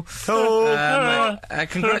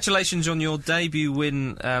 congratulations on your debut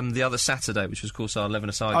win the other Saturday, which was, of course, our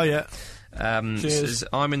 11-a-side. Oh, yeah. Says,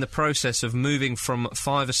 I'm in the process of moving from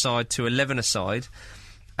 5-a-side to 11-a-side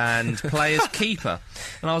and play as keeper.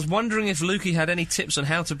 And I was wondering if Lukey had any tips on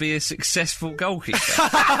how to be a successful goalkeeper.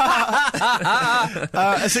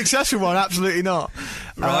 A successful one, absolutely not.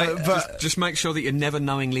 Right. But Just make sure that you're never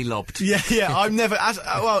knowingly lobbed. yeah, I'm never.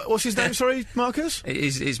 Well, what's his name? Sorry, Marcus.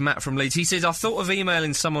 Is Matt from Leeds. He says, I thought of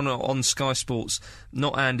emailing someone on Sky Sports,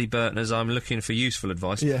 not Andy Burton, as I'm looking for useful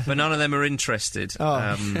advice, Yeah. but none of them are interested.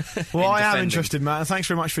 Oh. Well, I am interested, Matt, and thanks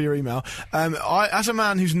very much for your email. As a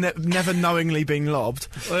man who's never knowingly been lobbed,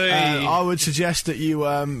 I would suggest that you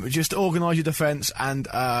just organise your defence and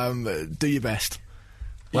do your best.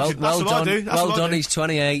 well That's what I done. do. That's Well what I done. do. He's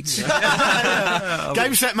 28.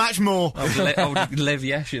 Game, set, match, more. Old Lev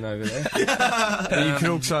Yashin over there. You can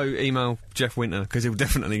also email Jeff Winter, because he'll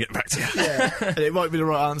definitely get back to you. And it might be the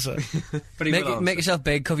right answer. But he will Make answer. yourself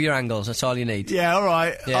big. Cover your angles. That's all you need. Yeah, all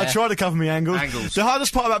right. Yeah. I try to cover my angles. Angles. The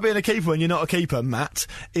hardest part about being a keeper when you're not a keeper, Matt,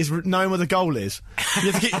 is knowing where the goal is.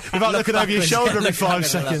 You have to keep without looking over your backwards. shoulder every Look 5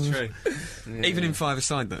 backwards, that's seconds. Even in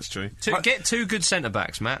 5-a-side, that's true. Get 2 good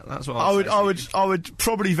centre-backs, Matt. That's what I would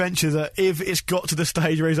probably venture that if it's got to the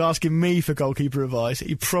stage where he's asking me for goalkeeper advice,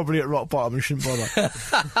 he's probably at rock bottom and shouldn't bother.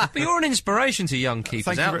 But you're an inspiration to young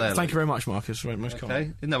keepers out there. Thank you very much, Marcus. Very much.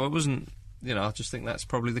 Okay. No, it wasn't. I just think that's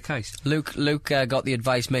probably the case. Luke got the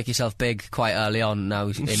advice, make yourself big, quite early on now,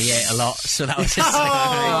 and he ate a lot, so that was his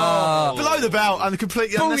Below the belt and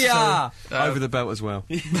completely unnecessary. Booyah! Over the belt as well.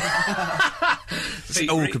 It's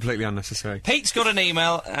all completely unnecessary. Pete's got an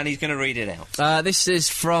email and he's going to read it out. This is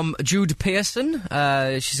from Jude Pearson.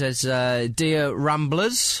 She says, Dear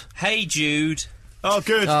Ramblers. Hey, Jude. Oh,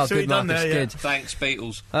 good. Oh, See what good, you done Marcus, there, yeah. good. Thanks,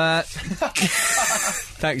 Beatles.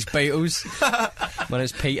 Thanks, Beatles. My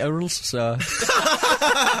name's Pete Earls, so...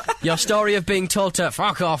 Your story of being told to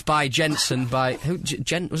fuck off by Jensen, by... Who?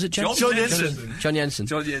 Was it Jensen? John Jensen. John Jensen.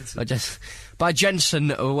 John Jensen. By Jensen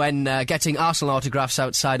when getting Arsenal autographs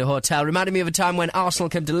outside a hotel reminded me of a time when Arsenal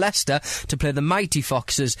came to Leicester to play the Mighty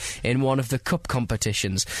Foxes in one of the cup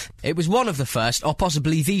competitions. It was one of the first, or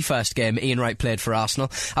possibly the first game Ian Wright played for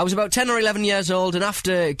Arsenal. I was about 10 or 11 years old, and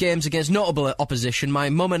after games against notable opposition,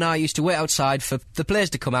 my mum and I used to wait outside for the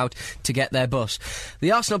players to come out to get their bus.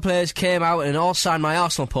 The Arsenal players came out and all signed my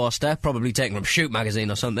Arsenal poster, probably taken from Shoot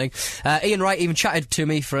magazine or something. Ian Wright even chatted to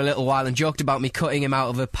me for a little while and joked about me cutting him out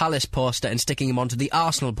of a Palace poster and sticking him onto the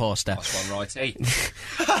Arsenal poster. That's one righty.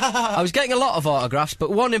 I was getting a lot of autographs,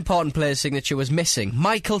 but one important player's signature was missing.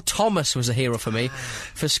 Michael Thomas was a hero for me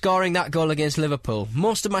for scoring that goal against Liverpool.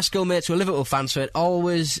 Most of my schoolmates were Liverpool fans, so it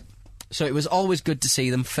was always good to see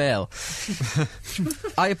them fail.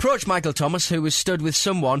 I approached Michael Thomas, who was stood with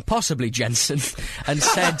someone, possibly Jensen, and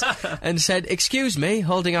said, "Excuse me,"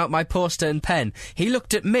 holding out my poster and pen. He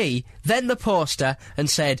looked at me, then the poster, and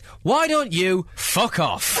said, "Why don't you fuck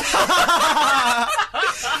off?"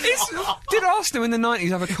 Did Arsenal in the 90s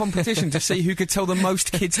have a competition to see who could tell the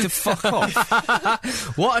most kids to fuck off?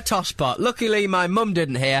 What a tosspot. Luckily, my mum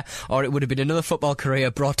didn't hear, or it would have been another football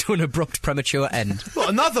career brought to an abrupt, premature end. What,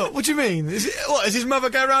 another? What do you mean? Is his mother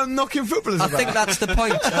go around knocking footballers I about? think that's the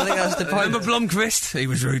point. Remember Blomqvist? He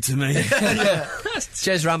was rude to me.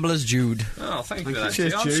 Cheers, Ramblers, Jude. Oh, thank you for that.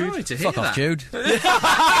 Cheers, I'm Jude. sorry to hear Fuck that. off, Jude.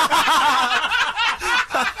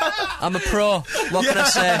 I'm a pro. What can I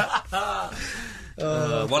say?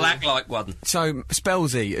 Well, act like one. So,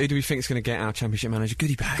 Spelsy, who do we think is going to get our Championship Manager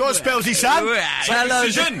goodie bag? Go on, Spelsy, Sam.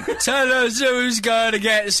 Tell us who's going to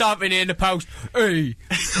get something in the post. Hey.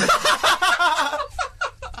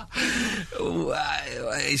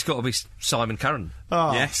 It's got to be Simon Curran.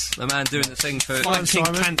 Oh. Yes. The man doing the thing for Fighting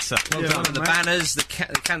Simon. cancer. well done. The banners, the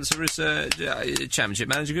cancer research, championship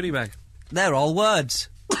manager goodie bag. They're all words.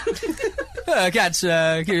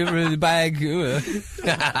 Cancer, give me the bag. Oh,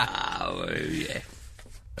 yeah.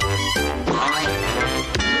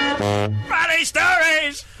 Funny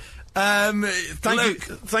stories!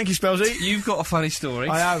 Thank you, Spelsy. You've got a funny story.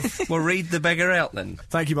 I have. Well, read the beggar out then.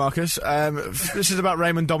 Thank you, Marcus. This is about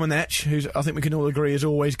Raymond Domenech, who's I think we can all agree is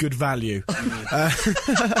always good value.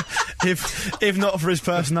 If not for his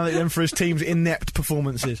personality, then for his team's inept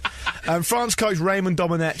performances. France coach Raymond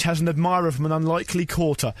Domenech has an admirer from an unlikely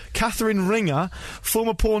quarter. Catherine Ringer,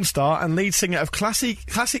 former porn star and lead singer of classic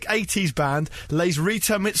 80s band Les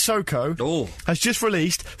Rita Mitsoko, has just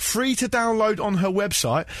released, free to download on her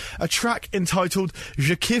website, a track entitled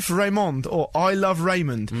Je kiffe Raymond, or I love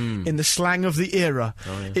Raymond, in the slang of the era.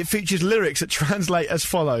 It features lyrics that translate as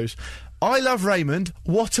follows. I love Raymond,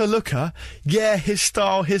 what a looker, yeah, his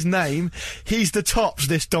style, his name, he's the tops,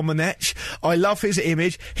 this Domenech, I love his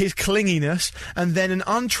image, his clinginess, and then an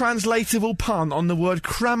untranslatable pun on the word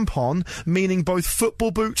crampon, meaning both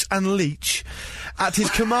football boots and leech. At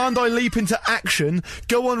his command I leap into action,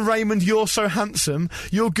 go on Raymond, you're so handsome,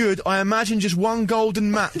 you're good, I imagine just one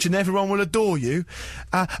golden match and everyone will adore you.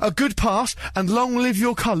 A good pass, and long live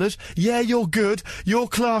your colours, yeah, you're good, you're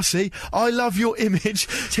classy, I love your image,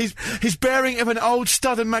 his bearing of an old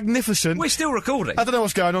stud and magnificent. We're still recording. I don't know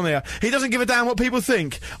what's going on here. He doesn't give a damn what people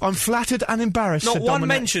think. I'm flattered and embarrassed. Not said one Domenech.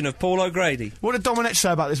 mention of Paul O'Grady. What did Domenech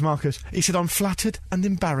say about this, Marcus? He said, I'm flattered and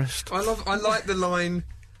embarrassed. I like the line.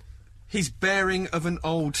 His bearing of an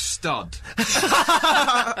old stud.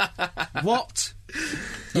 What?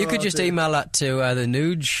 You could just email that to the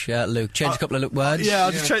Nuge, Luke. Change a couple of words. Yeah,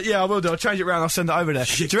 I'll just I will do. I'll change it round. I'll send it over there.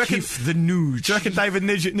 Do you reckon the nude? Do you reckon David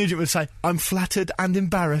Nugent would say, I'm flattered and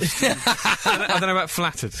embarrassed? I don't know about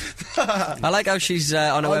flattered. I like how she's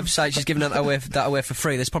on her website, she's giving that away for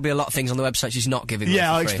free. There's probably a lot of things on the website she's not giving away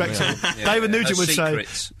Yeah, I for free. expect so. David Nugent would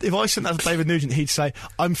secrets. say, if I sent that to David Nugent, he'd say,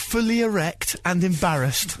 I'm fully erect and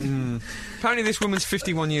embarrassed. Apparently this woman's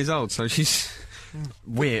 51 years old, so she's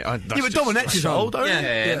weird. Yeah, but Domenech is old, don't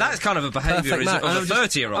Yeah, that's kind of a behaviour Perfect match. of a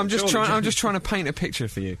 30-year-old. I'm just trying to paint a picture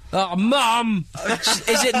for you. Oh, Mum!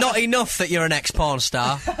 Is it not enough that you're an ex-porn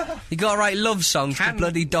star? You got to write love songs to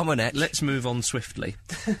bloody Domenech. Let's move on swiftly.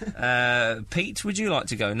 Pete, would you like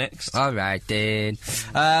to go next? All right, then.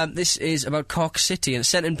 This is about Cork City, and it's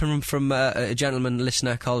sent in from a gentleman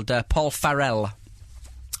listener called Paul Farrell.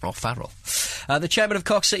 Or Farrell. The chairman of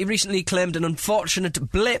Cork City recently claimed an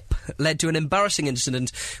unfortunate blip led to an embarrassing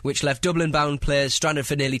incident which left Dublin-bound players stranded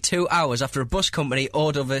for nearly 2 hours after a bus company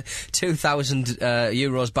owed over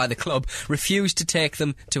 €2,000 by the club refused to take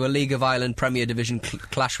them to a League of Ireland Premier Division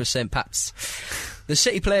clash with St Pat's. The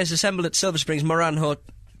City players assembled at Silver Springs Moran Hotel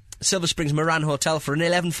for an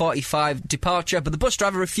 11:45 departure, but the bus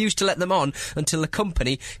driver refused to let them on until the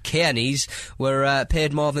company, Kearney's, were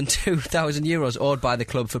paid more than €2,000 owed by the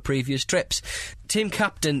club for previous trips. Team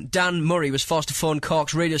captain Dan Murray was forced to phone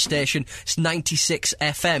Cork's radio station 96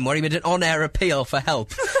 FM, where he made an on-air appeal for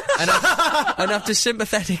help. and after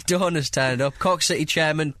sympathetic donors turned up, Cork City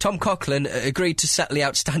chairman Tom Coughlin agreed to settle the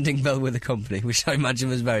outstanding bill with the company, which I imagine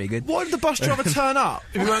was very good. Why did the bus driver turn up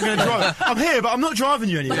if we weren't going to drive? I'm here, but I'm not driving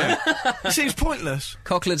you anywhere. It seems pointless.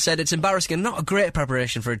 Coughlin said it's embarrassing and not a great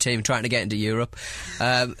preparation for a team trying to get into Europe.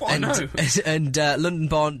 And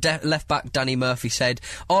London-born left-back Danny Murphy said,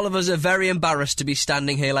 all of us are very embarrassed to be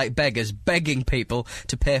standing here like beggars, begging people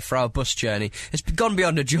to pay for our bus journey. It's gone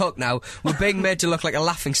beyond a joke now. We're being made to look like a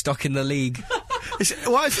laughingstock in the league.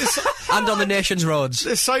 And on the nation's roads.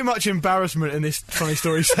 There's so much embarrassment in this funny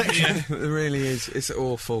story section. It really is. It's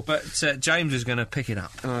awful. But James is going to pick it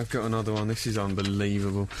up. Oh, I've got another one. This is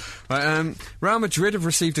unbelievable. Right, Real Madrid have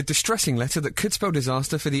received a distressing letter that could spell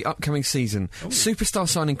disaster for the upcoming season. Ooh. Superstar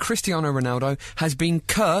signing Cristiano Ronaldo has been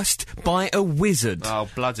cursed by a wizard. Oh,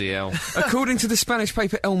 bloody hell. According to the Spanish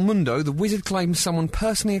paper El Mundo, the wizard claims someone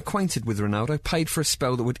personally acquainted with Ronaldo paid for a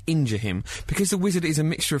spell that would injure him. Because the wizard is a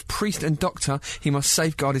mixture of priest and doctor, he must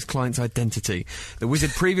safeguard his client's identity. The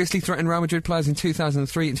wizard previously threatened Real Madrid players in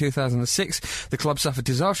 2003 and 2006. The club suffered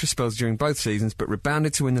disastrous spells during both seasons, but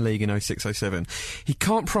rebounded to win the league in 06-07. He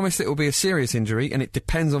can't promise that it will be a serious injury, and it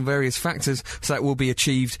depends on various factors, so it will be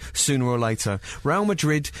achieved sooner or later. Real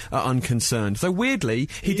Madrid are unconcerned. Though weirdly,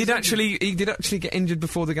 he did actually get injured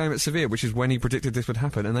before the game at Sevilla, which is when he predicted this would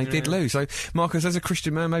happen, and they did lose. So, Marcus, as a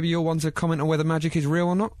Christian man, maybe you'll want to comment on whether magic is real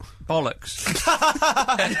or not? Bollocks.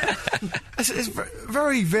 It's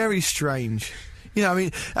very, very strange. You know, I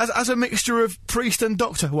mean, as a mixture of priest and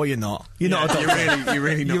doctor. Well, you're not. You're not a doctor. You're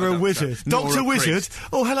really not. You're a wizard. Dr. Wizard.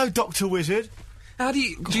 Oh, hello, Dr. Wizard. How do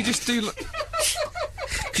you just do?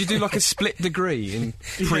 Do you do like a split degree in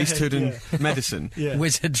priesthood and medicine,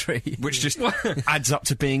 Wizardry. which just adds up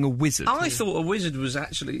to being a wizard? I thought a wizard was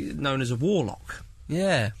actually known as a warlock.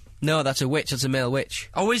 Yeah. No, that's a witch. That's a male witch.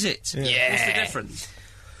 Oh, is it? Yeah. What's the difference?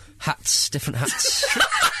 Hats, different hats.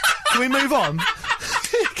 Can we move on?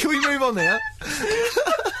 Can we move on here?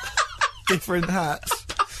 Different hats.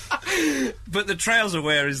 But the trouser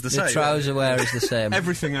wear is the The same. trouser wear is the same.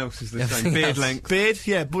 Everything else is the same. Everything Beard else. length. Beard?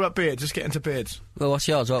 Yeah, brought up beard. Just get into beards. Well, what's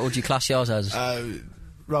yours? What would you class yours as?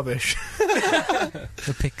 Rubbish.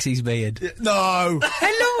 The pixie's beard. No!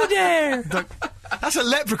 Hello there! That's a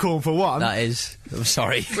leprechaun for one. That is. I'm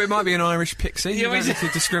sorry. Well, it might be an Irish pixie. You don't need to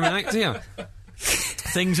discriminate, do you?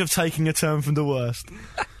 Things have taken a turn from the worst.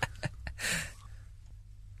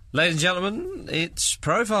 Ladies and gentlemen, it's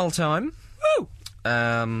profile time. Woo!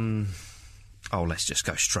 Let's just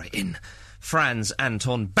go straight in. Franz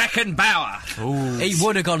Anton Beckenbauer. He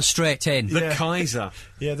would have gone straight in. The Yeah. Kaiser.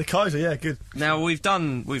 Yeah, the Kaiser, yeah, good. Now we've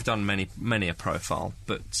done many a profile,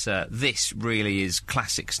 but this really is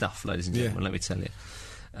classic stuff, ladies and gentlemen. Let me tell you.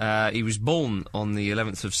 He was born on the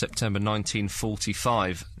 11th of September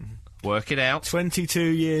 1945. Work it out. 22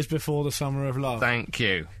 years before the Summer of Love. Thank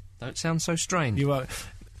you. Don't sound so strange. You are...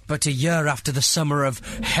 But a year after the summer of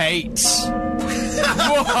hate. You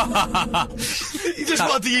just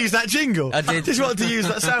wanted to use that jingle. I did. Just wanted to use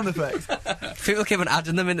that sound effect. People keep on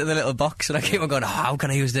adding them into the little box, and I keep on going, how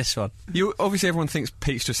can I use this one? Obviously, everyone thinks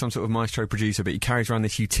Pete's just some sort of maestro producer, but he carries around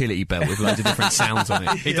this utility belt with loads of different sounds on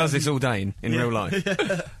it. He does this all day in real life.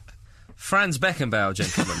 Franz Beckenbauer,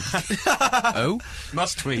 gentlemen. Oh?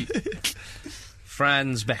 Must tweet.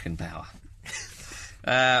 Franz Beckenbauer.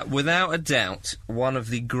 Without a doubt, one of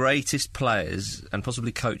the greatest players and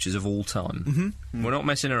possibly coaches of all time. Mm-hmm. We're not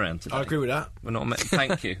messing around today. I agree with that. We're not.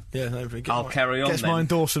 Thank you. Yeah, no, but I'll carry on. Gets then. my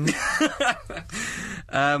endorsement.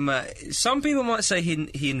 Some people might say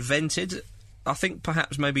he invented. I think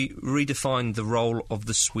perhaps maybe redefined the role of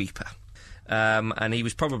the sweeper, and he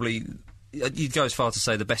was probably. You'd go as far to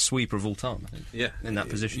say the best sweeper of all time, I think. Yeah. In that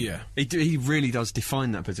position. Yeah. He really does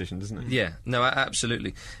define that position, doesn't he? Yeah, no,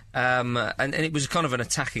 absolutely. And it was kind of an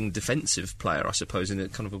attacking defensive player, I suppose, in a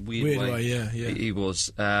kind of a weird way. Yeah. He was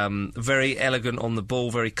very elegant on the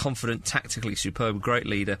ball, very confident, tactically superb, great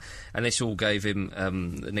leader, and this all gave him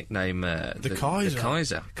the nickname The Kaiser. The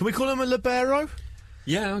Kaiser. Can we call him a libero?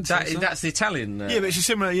 Yeah, I'd say so. That's the Italian. Yeah, but it's a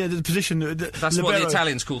similar. Yeah, the position. That's what the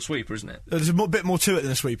Italians call sweeper, isn't it? There's a bit more to it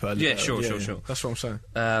than a sweeper. Yeah, libero. sure. That's what I'm saying.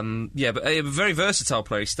 But a very versatile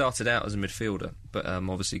player. He started out as a midfielder, but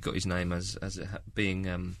obviously got his name as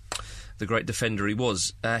being the great defender he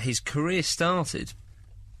was. His career started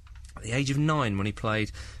at the age of 9 when he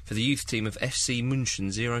played for the youth team of FC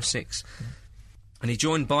München 06. And he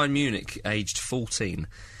joined Bayern Munich aged 14.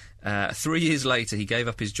 3 years later, he gave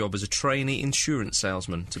up his job as a trainee insurance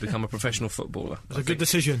salesman to become a professional footballer. It was a good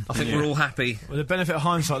decision. I think we're all happy. With the benefit of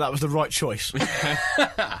hindsight, that was the right choice.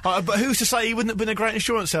 But who's to say he wouldn't have been a great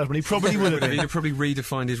insurance salesman? He probably would have He'd been. have probably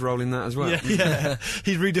redefined his role in that as well. Yeah.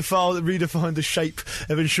 He's redefined the shape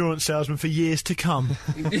of insurance salesman for years to come.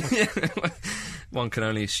 One can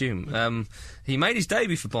only assume. He made his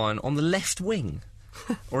debut for Bayern on the left wing,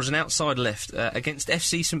 or as an outside left, against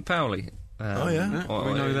FC St Pauli. We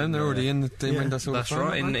know them. They're already in the team. Yeah, That's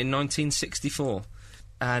right, in 1964.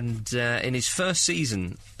 And in his first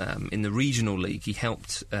season in the regional league, he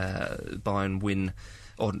helped Bayern win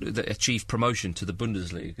or achieve promotion to the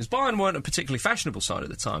Bundesliga. Because Bayern weren't a particularly fashionable side at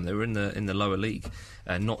the time; they were in the lower league,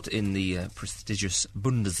 not in the prestigious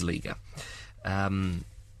Bundesliga.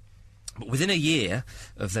 But within a year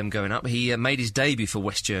of them going up, he made his debut for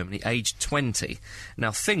West Germany, aged 20.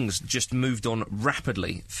 Now, things just moved on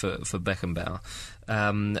rapidly for Beckenbauer.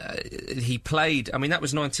 He played... I mean, that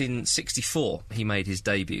was 1964 he made his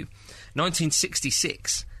debut.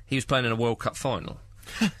 1966, he was playing in a World Cup final.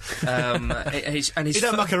 He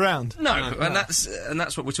don't muck around. No, and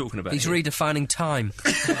that's what we're talking about. He's here. redefining time.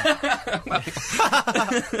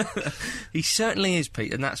 He certainly is,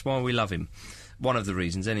 Pete, and that's why we love him. One of the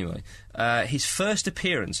reasons, anyway. His first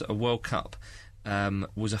appearance at a World Cup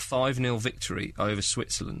was a 5-0 victory over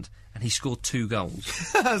Switzerland, and he scored 2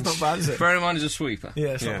 goals. That's not bad, is it? Bear in mind, he's a sweeper.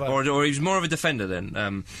 Yeah, it's not bad. Or he was more of a defender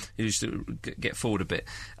then. He used to get forward a bit.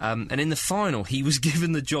 And in the final, he was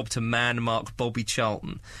given the job to man-mark Bobby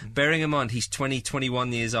Charlton. Bearing in mind, he's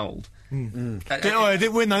 21 years old. They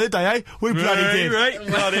didn't win, though, did they, eh? We bloody did. Right,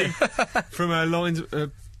 bloody. From our lines...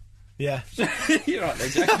 Yeah. You're right there,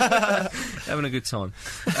 Jack. Having a good time.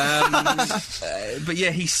 But yeah,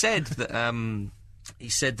 he said that he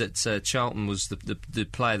said that Charlton was the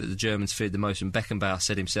player that the Germans feared the most, and Beckenbauer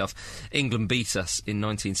said himself, England beat us in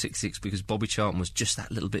 1966 because Bobby Charlton was just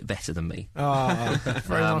that little bit better than me. Oh,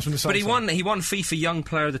 very nice from the But he won FIFA Young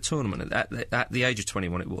Player of the Tournament at the age of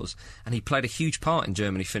 21 it was, and he played a huge part in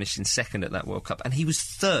Germany finishing second at that World Cup, and he was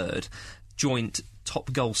third joint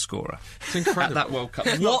top goal scorer at that World Cup.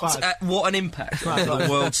 What an impact on the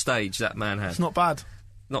world stage that man had. It's not bad.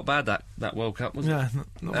 Not bad that World Cup, was it? Yeah,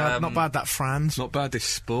 not bad that Franz. Not bad this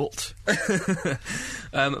sport.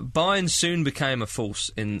 Bayern soon became a force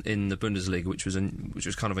in the Bundesliga, which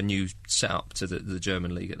was kind of a new setup to the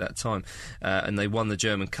German league at that time, and they won the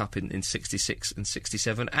German Cup in 66 and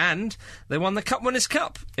 67, and they won the Cup Winners'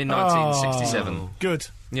 Cup in 1967. Good.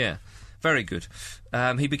 Yeah, very good.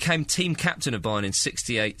 He became team captain of Bayern in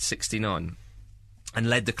 68-69. And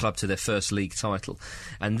led the club to their first league title.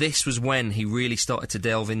 And this was when he really started to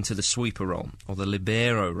delve into the sweeper role, or the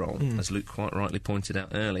libero role, as Luke quite rightly pointed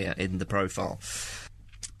out earlier in the profile.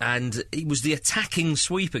 And it was the attacking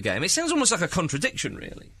sweeper game. It sounds almost like a contradiction,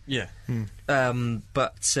 really. Yeah.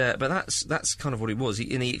 But that's kind of what it was.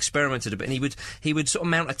 He experimented a bit, and he would sort of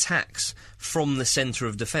mount attacks from the centre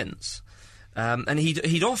of defence. And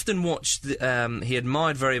he'd often watched. He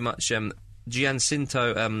admired very much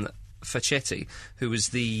Giacinto Facchetti, who was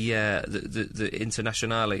the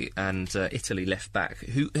Internazionale and Italy left back,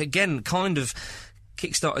 who again kind of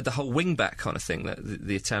kick-started the whole wing-back kind of thing that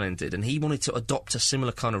the Italian did, and he wanted to adopt a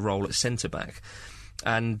similar kind of role at centre-back.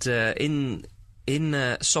 And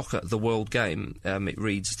in soccer, the world game, it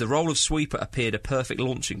reads, the role of sweeper appeared a perfect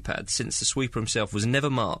launching pad, since the sweeper himself was never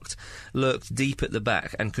marked, lurked deep at the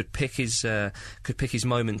back, and could pick his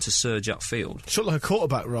moment to surge upfield. Sort of like a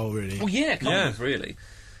quarterback role, really. Well, yeah, kind of, really.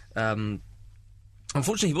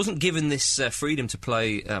 Unfortunately, he wasn't given this freedom to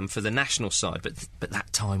play for the national side, but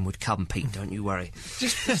that time would come, Pete, don't you worry.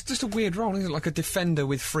 Just a weird role, isn't it? Like a defender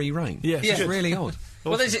with free reign. Yeah. It's really odd.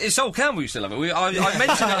 Well, it's Sol Campbell used to love it. I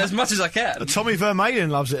mention it as much as I can. Tommy Vermaelen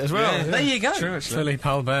loves it as well. Yeah. There you go. True, Philippe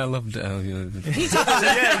Albert loved it.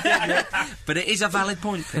 But it is a valid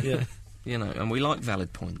point, Pete. Yeah. You know, and we like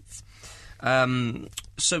valid points.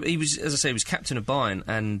 So he was, as I say, he was captain of Bayern,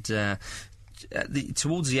 and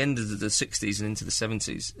towards the end of the 60s and into the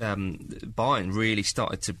 70s, Bayern really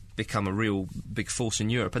started to become a real big force in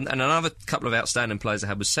Europe. And another couple of outstanding players they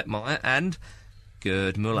had was Sepp Maier and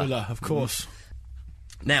Gerd Müller. Müller, of course.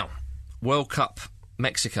 Now, World Cup,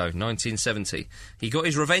 Mexico, 1970. He got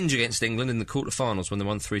his revenge against England in the quarter-finals when they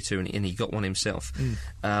won 3-2, and he got one himself.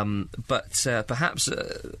 But perhaps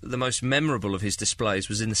the most memorable of his displays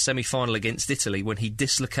was in the semi-final against Italy when he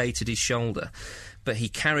dislocated his shoulder. But he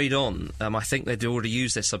carried on. I think they'd already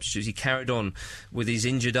used their substitutes. He carried on with his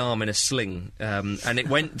injured arm in a sling, and it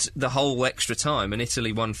went the whole extra time, and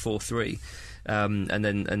Italy won 4-3.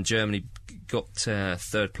 And Germany got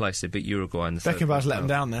third place. They beat Uruguay in the third. Beckenbauer's let him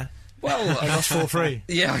down there. Well, They lost 4-3.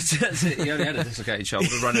 yeah, that's it. He only had a dislocated shoulder,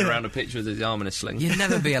 running around a pitch with his arm in a sling. You'd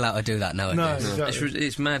never be allowed to do that No, nowadays. exactly.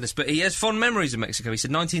 It's madness, but he has fond memories of Mexico. He said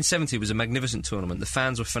 1970 was a magnificent tournament. The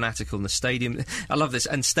fans were fanatical, and the stadium... I love this.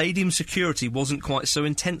 And stadium security wasn't quite so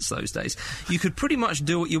intense those days. You could pretty much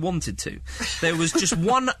do what you wanted to. There was just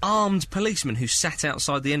one armed policeman who sat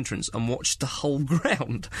outside the entrance and watched the whole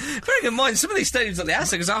ground. Bearing in mind, some of these stadiums like the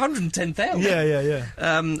Aztec is 110,000. Yeah.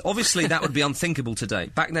 Obviously, that would be unthinkable today.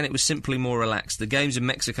 Back then, it was simply more relaxed. The games in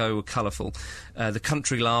Mexico were colourful. The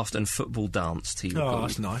country laughed and football danced. He Oh, recalled.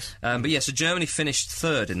 that's nice. But yeah, so Germany finished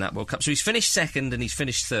third in that World Cup. So he's finished second and he's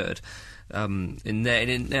finished third. In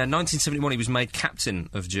 1971, he was made captain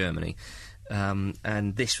of Germany,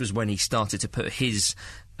 and this was when he started to put his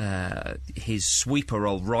sweeper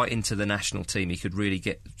role right into the national team. He could really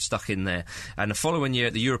get stuck in there. And the following year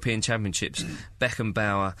at the European Championships,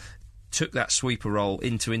 Beckenbauer took that sweeper role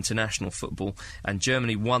into international football, and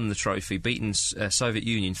Germany won the trophy, beating Soviet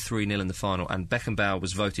Union 3-0 in the final, and Beckenbauer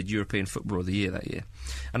was voted European Footballer of the Year that year.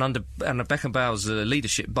 And under Beckenbauer's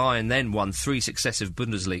leadership, Bayern then won 3 successive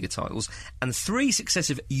Bundesliga titles and 3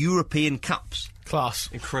 successive European Cups. Class.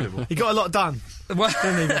 Incredible. He got a lot done, Well,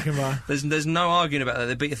 didn't he, Beckenbauer? there's no arguing about that.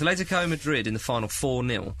 They beat Atletico Madrid in the final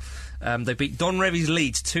 4-0. They beat Don Revie's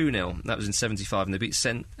Leeds 2-0. That was in 75, and they beat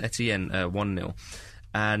Saint Etienne 1-0.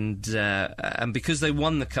 And because they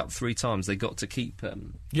won the cup 3 times, they got to keep.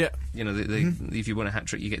 Yeah. You know, if you win a hat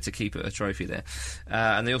trick, you get to keep a trophy there.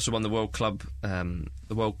 And they also won the World Clubs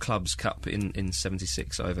Cup in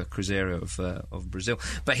 '76 over Cruzeiro of Brazil.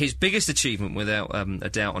 But his biggest achievement, without a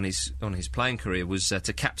doubt, on his playing career was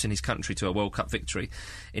to captain his country to a World Cup victory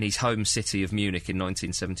in his home city of Munich in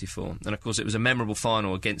 1974. And of course, it was a memorable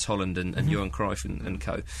final against Holland and Johan Cruyff and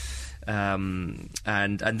co. And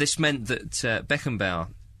this meant that Beckenbauer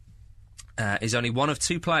is only one of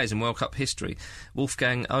 2 players in World Cup history.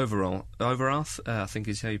 Wolfgang Overath, I think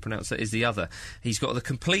is how you pronounce that, is the other. He's got the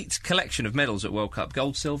complete collection of medals at World Cup,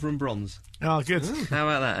 gold, silver and bronze. Oh, good. How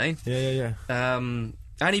about that, eh? Yeah.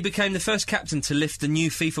 And he became the first captain to lift the new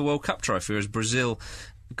FIFA World Cup trophy, as Brazil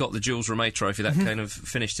got the Jules Rimet trophy. That kind of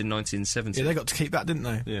finished in 1970. Yeah, they got to keep that, didn't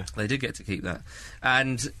they? Yeah. They did get to keep that.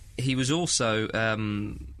 And he was also...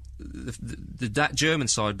 that German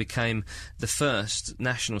side became the first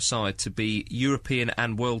national side to be European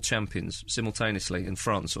and world champions simultaneously, and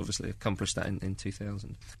France obviously accomplished that in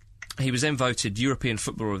 2000. He was then voted European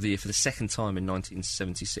Footballer of the Year for the second time in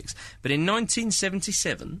 1976. But in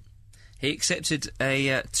 1977, he accepted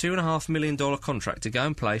a $2.5 million contract to go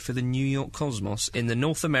and play for the New York Cosmos in the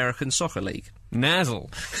North American Soccer League.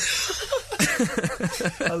 Nazzle.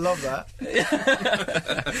 I love that.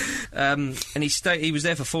 And he was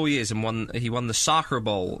there for 4 years and he won the Soccer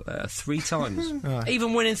Bowl 3 times,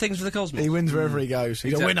 even winning things for the Cosmos. He wins wherever he goes.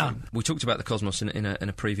 He's a winner. We talked about the Cosmos in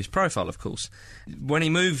a previous profile, of course. When he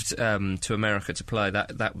moved to America to play,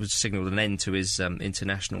 that was signalled an end to his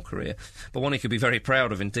international career, but one he could be very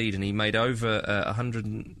proud of indeed. And he made over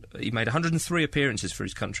 103 appearances for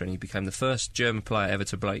his country, and he became the first German player ever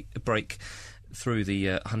to break through the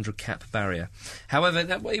 100-cap barrier.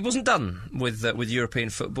 However, he wasn't done with European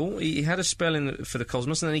football. He had a spell for the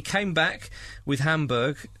Cosmos, and then he came back with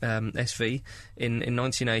Hamburg SV in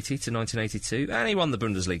 1980 to 1982, and he won the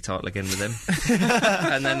Bundesliga title again with them.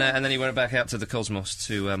 and then he went back out to the Cosmos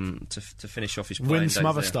to finish off his playing Win days some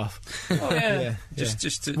other there. stuff. Oh, yeah. Yeah.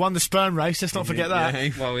 Just to, Won the sperm race, let's not forget that.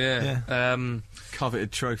 Yeah. well, yeah.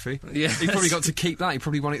 Coveted trophy. Yeah. He probably got to keep that. He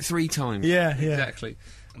probably won it 3 times. Yeah. Exactly.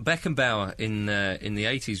 Beckenbauer in the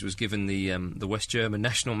 80s was given the West German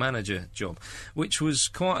national manager job, which was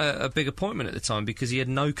quite a big appointment at the time because he had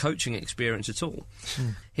no coaching experience at all.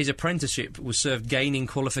 His apprenticeship was served gaining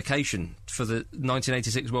qualification for the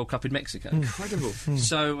 1986 World Cup in Mexico. Incredible.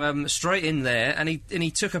 So straight in there, and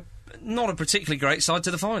he took not a particularly great side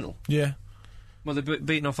to the final. Yeah. Well, they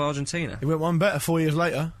beaten off Argentina. He went one better 4 years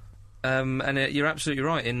later. And you're absolutely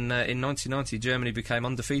right. In 1990, Germany became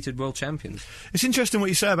undefeated world champions. It's interesting what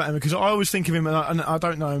you say about him because I always think of him, and I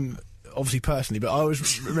don't know him obviously personally, but I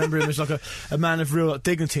always remember him as like a man of real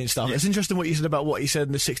dignity and stuff. Yeah. It's interesting what you said about what he said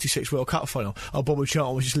in the '66 World Cup final. Oh, Bobby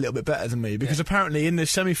Charlton was just a little bit better than me because apparently in the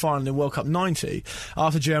semi-final in World Cup '90,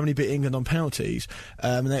 after Germany beat England on penalties,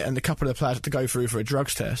 and a couple of the players had to go through for a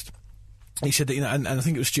drugs test. He said that, and I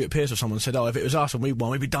think it was Stuart Pearce or someone said, if it was us and we won,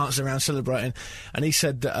 we'd be dancing around celebrating. And he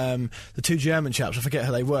said that the 2 German chaps, I forget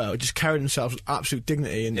who they were, just carried themselves with absolute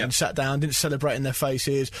dignity and sat down, didn't celebrate in their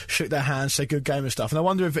faces, shook their hands, said good game and stuff. And I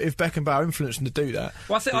wonder if Beckenbauer influenced them to do that.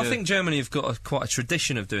 Well, I think Germany have got quite a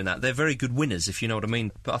tradition of doing that. They're very good winners, if you know what I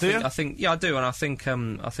mean. But I think I do, and I think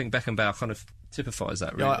Beckenbauer kind of typifies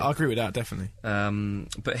that. Really. Yeah, I agree with that definitely.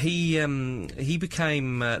 But he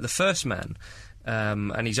became the first man.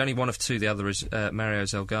 And he's only one of 2. The other is Mario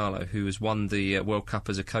Zagallo, who has won the World Cup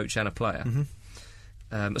as a coach and a player.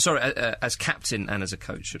 As captain and as a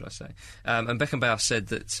coach, should I say. And Beckenbauer said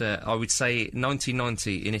that I would say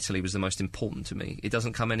 1990 in Italy was the most important to me. It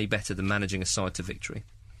doesn't come any better than managing a side to victory.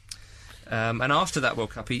 And after that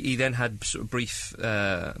World Cup, he then had sort of brief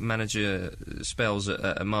manager spells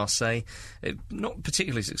at Marseille. Not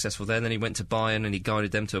particularly successful there. And then he went to Bayern and he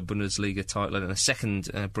guided them to a Bundesliga title. And a second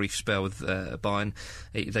brief spell with Bayern.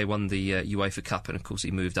 They won the UEFA Cup, and of course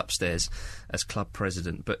he moved upstairs as club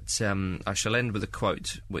president. But I shall end with a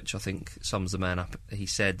quote which I think sums the man up. He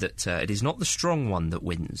said that it is not the strong one that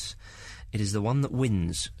wins. It is the one that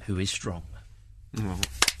wins who is strong. Oh.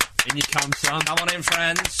 In you come, son. Come on in,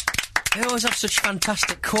 friends. They always have such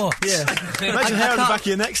fantastic quotes. Yeah. Imagine hair on the back of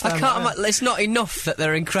your neck stand. It's not enough that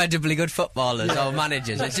they're incredibly good footballers or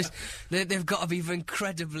managers. It's just they've got to be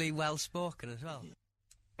incredibly well spoken as well.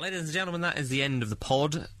 Ladies and gentlemen, that is the end of the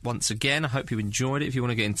pod. Once again, I hope you enjoyed it. If you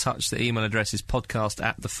want to get in touch, the email address is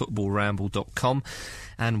podcast@thefootballramble.com.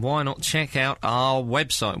 And why not check out our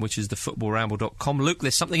website, which is thefootballramble.com. Luke,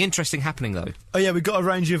 there's something interesting happening, though. Oh, yeah, we've got a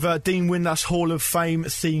range of Dean Windass Hall of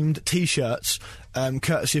Fame-themed T-shirts,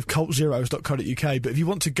 courtesy of cultzeros.co.uk. But if you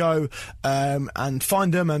want to go and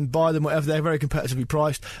find them and buy them, whatever, they're very competitively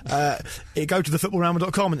priced, go to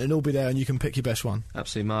thefootballramble.com and it'll all be there and you can pick your best one.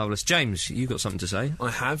 Absolutely marvellous. James, you've got something to say?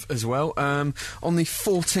 I have as well. On the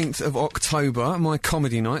 14th of October, my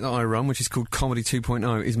comedy night that I run, which is called Comedy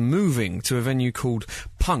 2.0, is moving to a venue called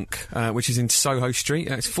Punk, which is in Soho Street.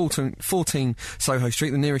 It's 14 Soho Street.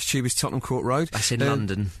 The nearest tube is Tottenham Court Road. That's in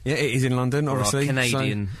London. Yeah, it is in London, For obviously. our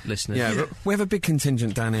Canadian listeners. Yeah, but we have a big big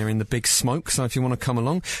contingent down here in the Big Smoke, so if you want to come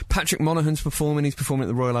along. Patrick Monaghan's performing. He's performing at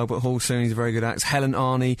the Royal Albert Hall soon. He's a very good act. Helen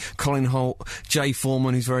Arney, Colin Holt, Jay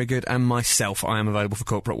Foreman, who's very good, and myself. I am available for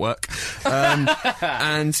corporate work.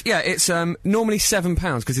 And yeah, it's normally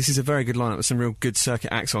 £7 because this is a very good lineup with some real good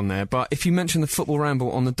circuit acts on there. But if you mention the Football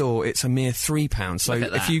Ramble on the door, it's a mere £3. So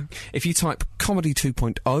if you type Comedy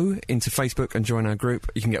 2.0 into Facebook and join our group,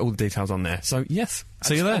 you can get all the details on there. So yes,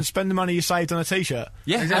 see you there. And spend the money you saved on a T-shirt.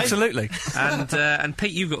 Yeah, absolutely. And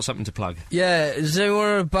Pete, you've got something to plug. Yeah, does anyone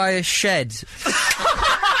want to buy a shed?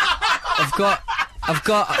 I've got.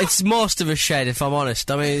 It's most of a shed, if I'm honest.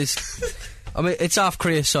 I mean, it's half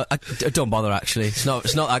creosote. Don't bother. Actually, it's not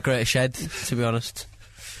that great a shed, to be honest.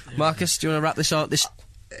 Marcus, do you want to wrap this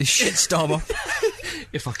shitstorm up?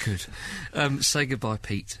 If I could. Say goodbye,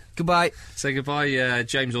 Pete. Goodbye. Say goodbye,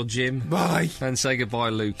 James or Jim. Bye. And say goodbye,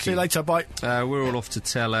 Luke. See you later, bye. We're all off to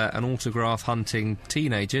tell an autograph hunting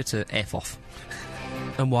teenager to F off.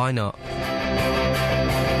 And why not?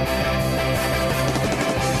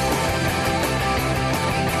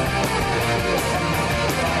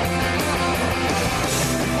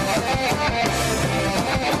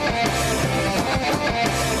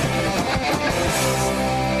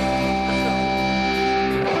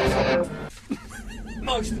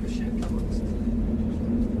 Most of the shit.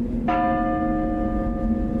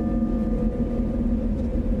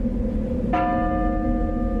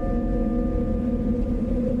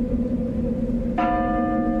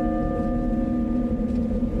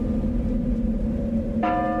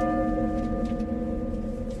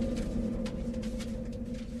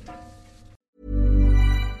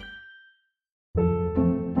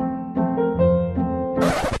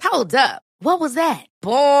 Hold up. What was that?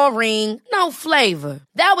 Boring. No flavor.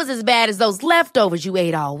 That was as bad as those leftovers you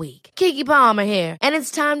ate all week. Keke Palmer here, and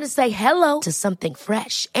it's time to say hello to something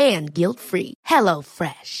fresh and guilt-free. Hello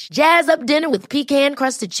Fresh. Jazz up dinner with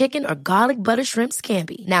pecan-crusted chicken or garlic butter shrimp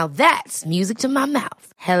scampi. Now that's music to my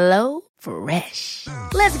mouth. Hello Fresh.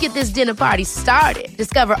 Let's get this dinner party started.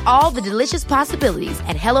 Discover all the delicious possibilities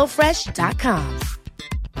at HelloFresh.com.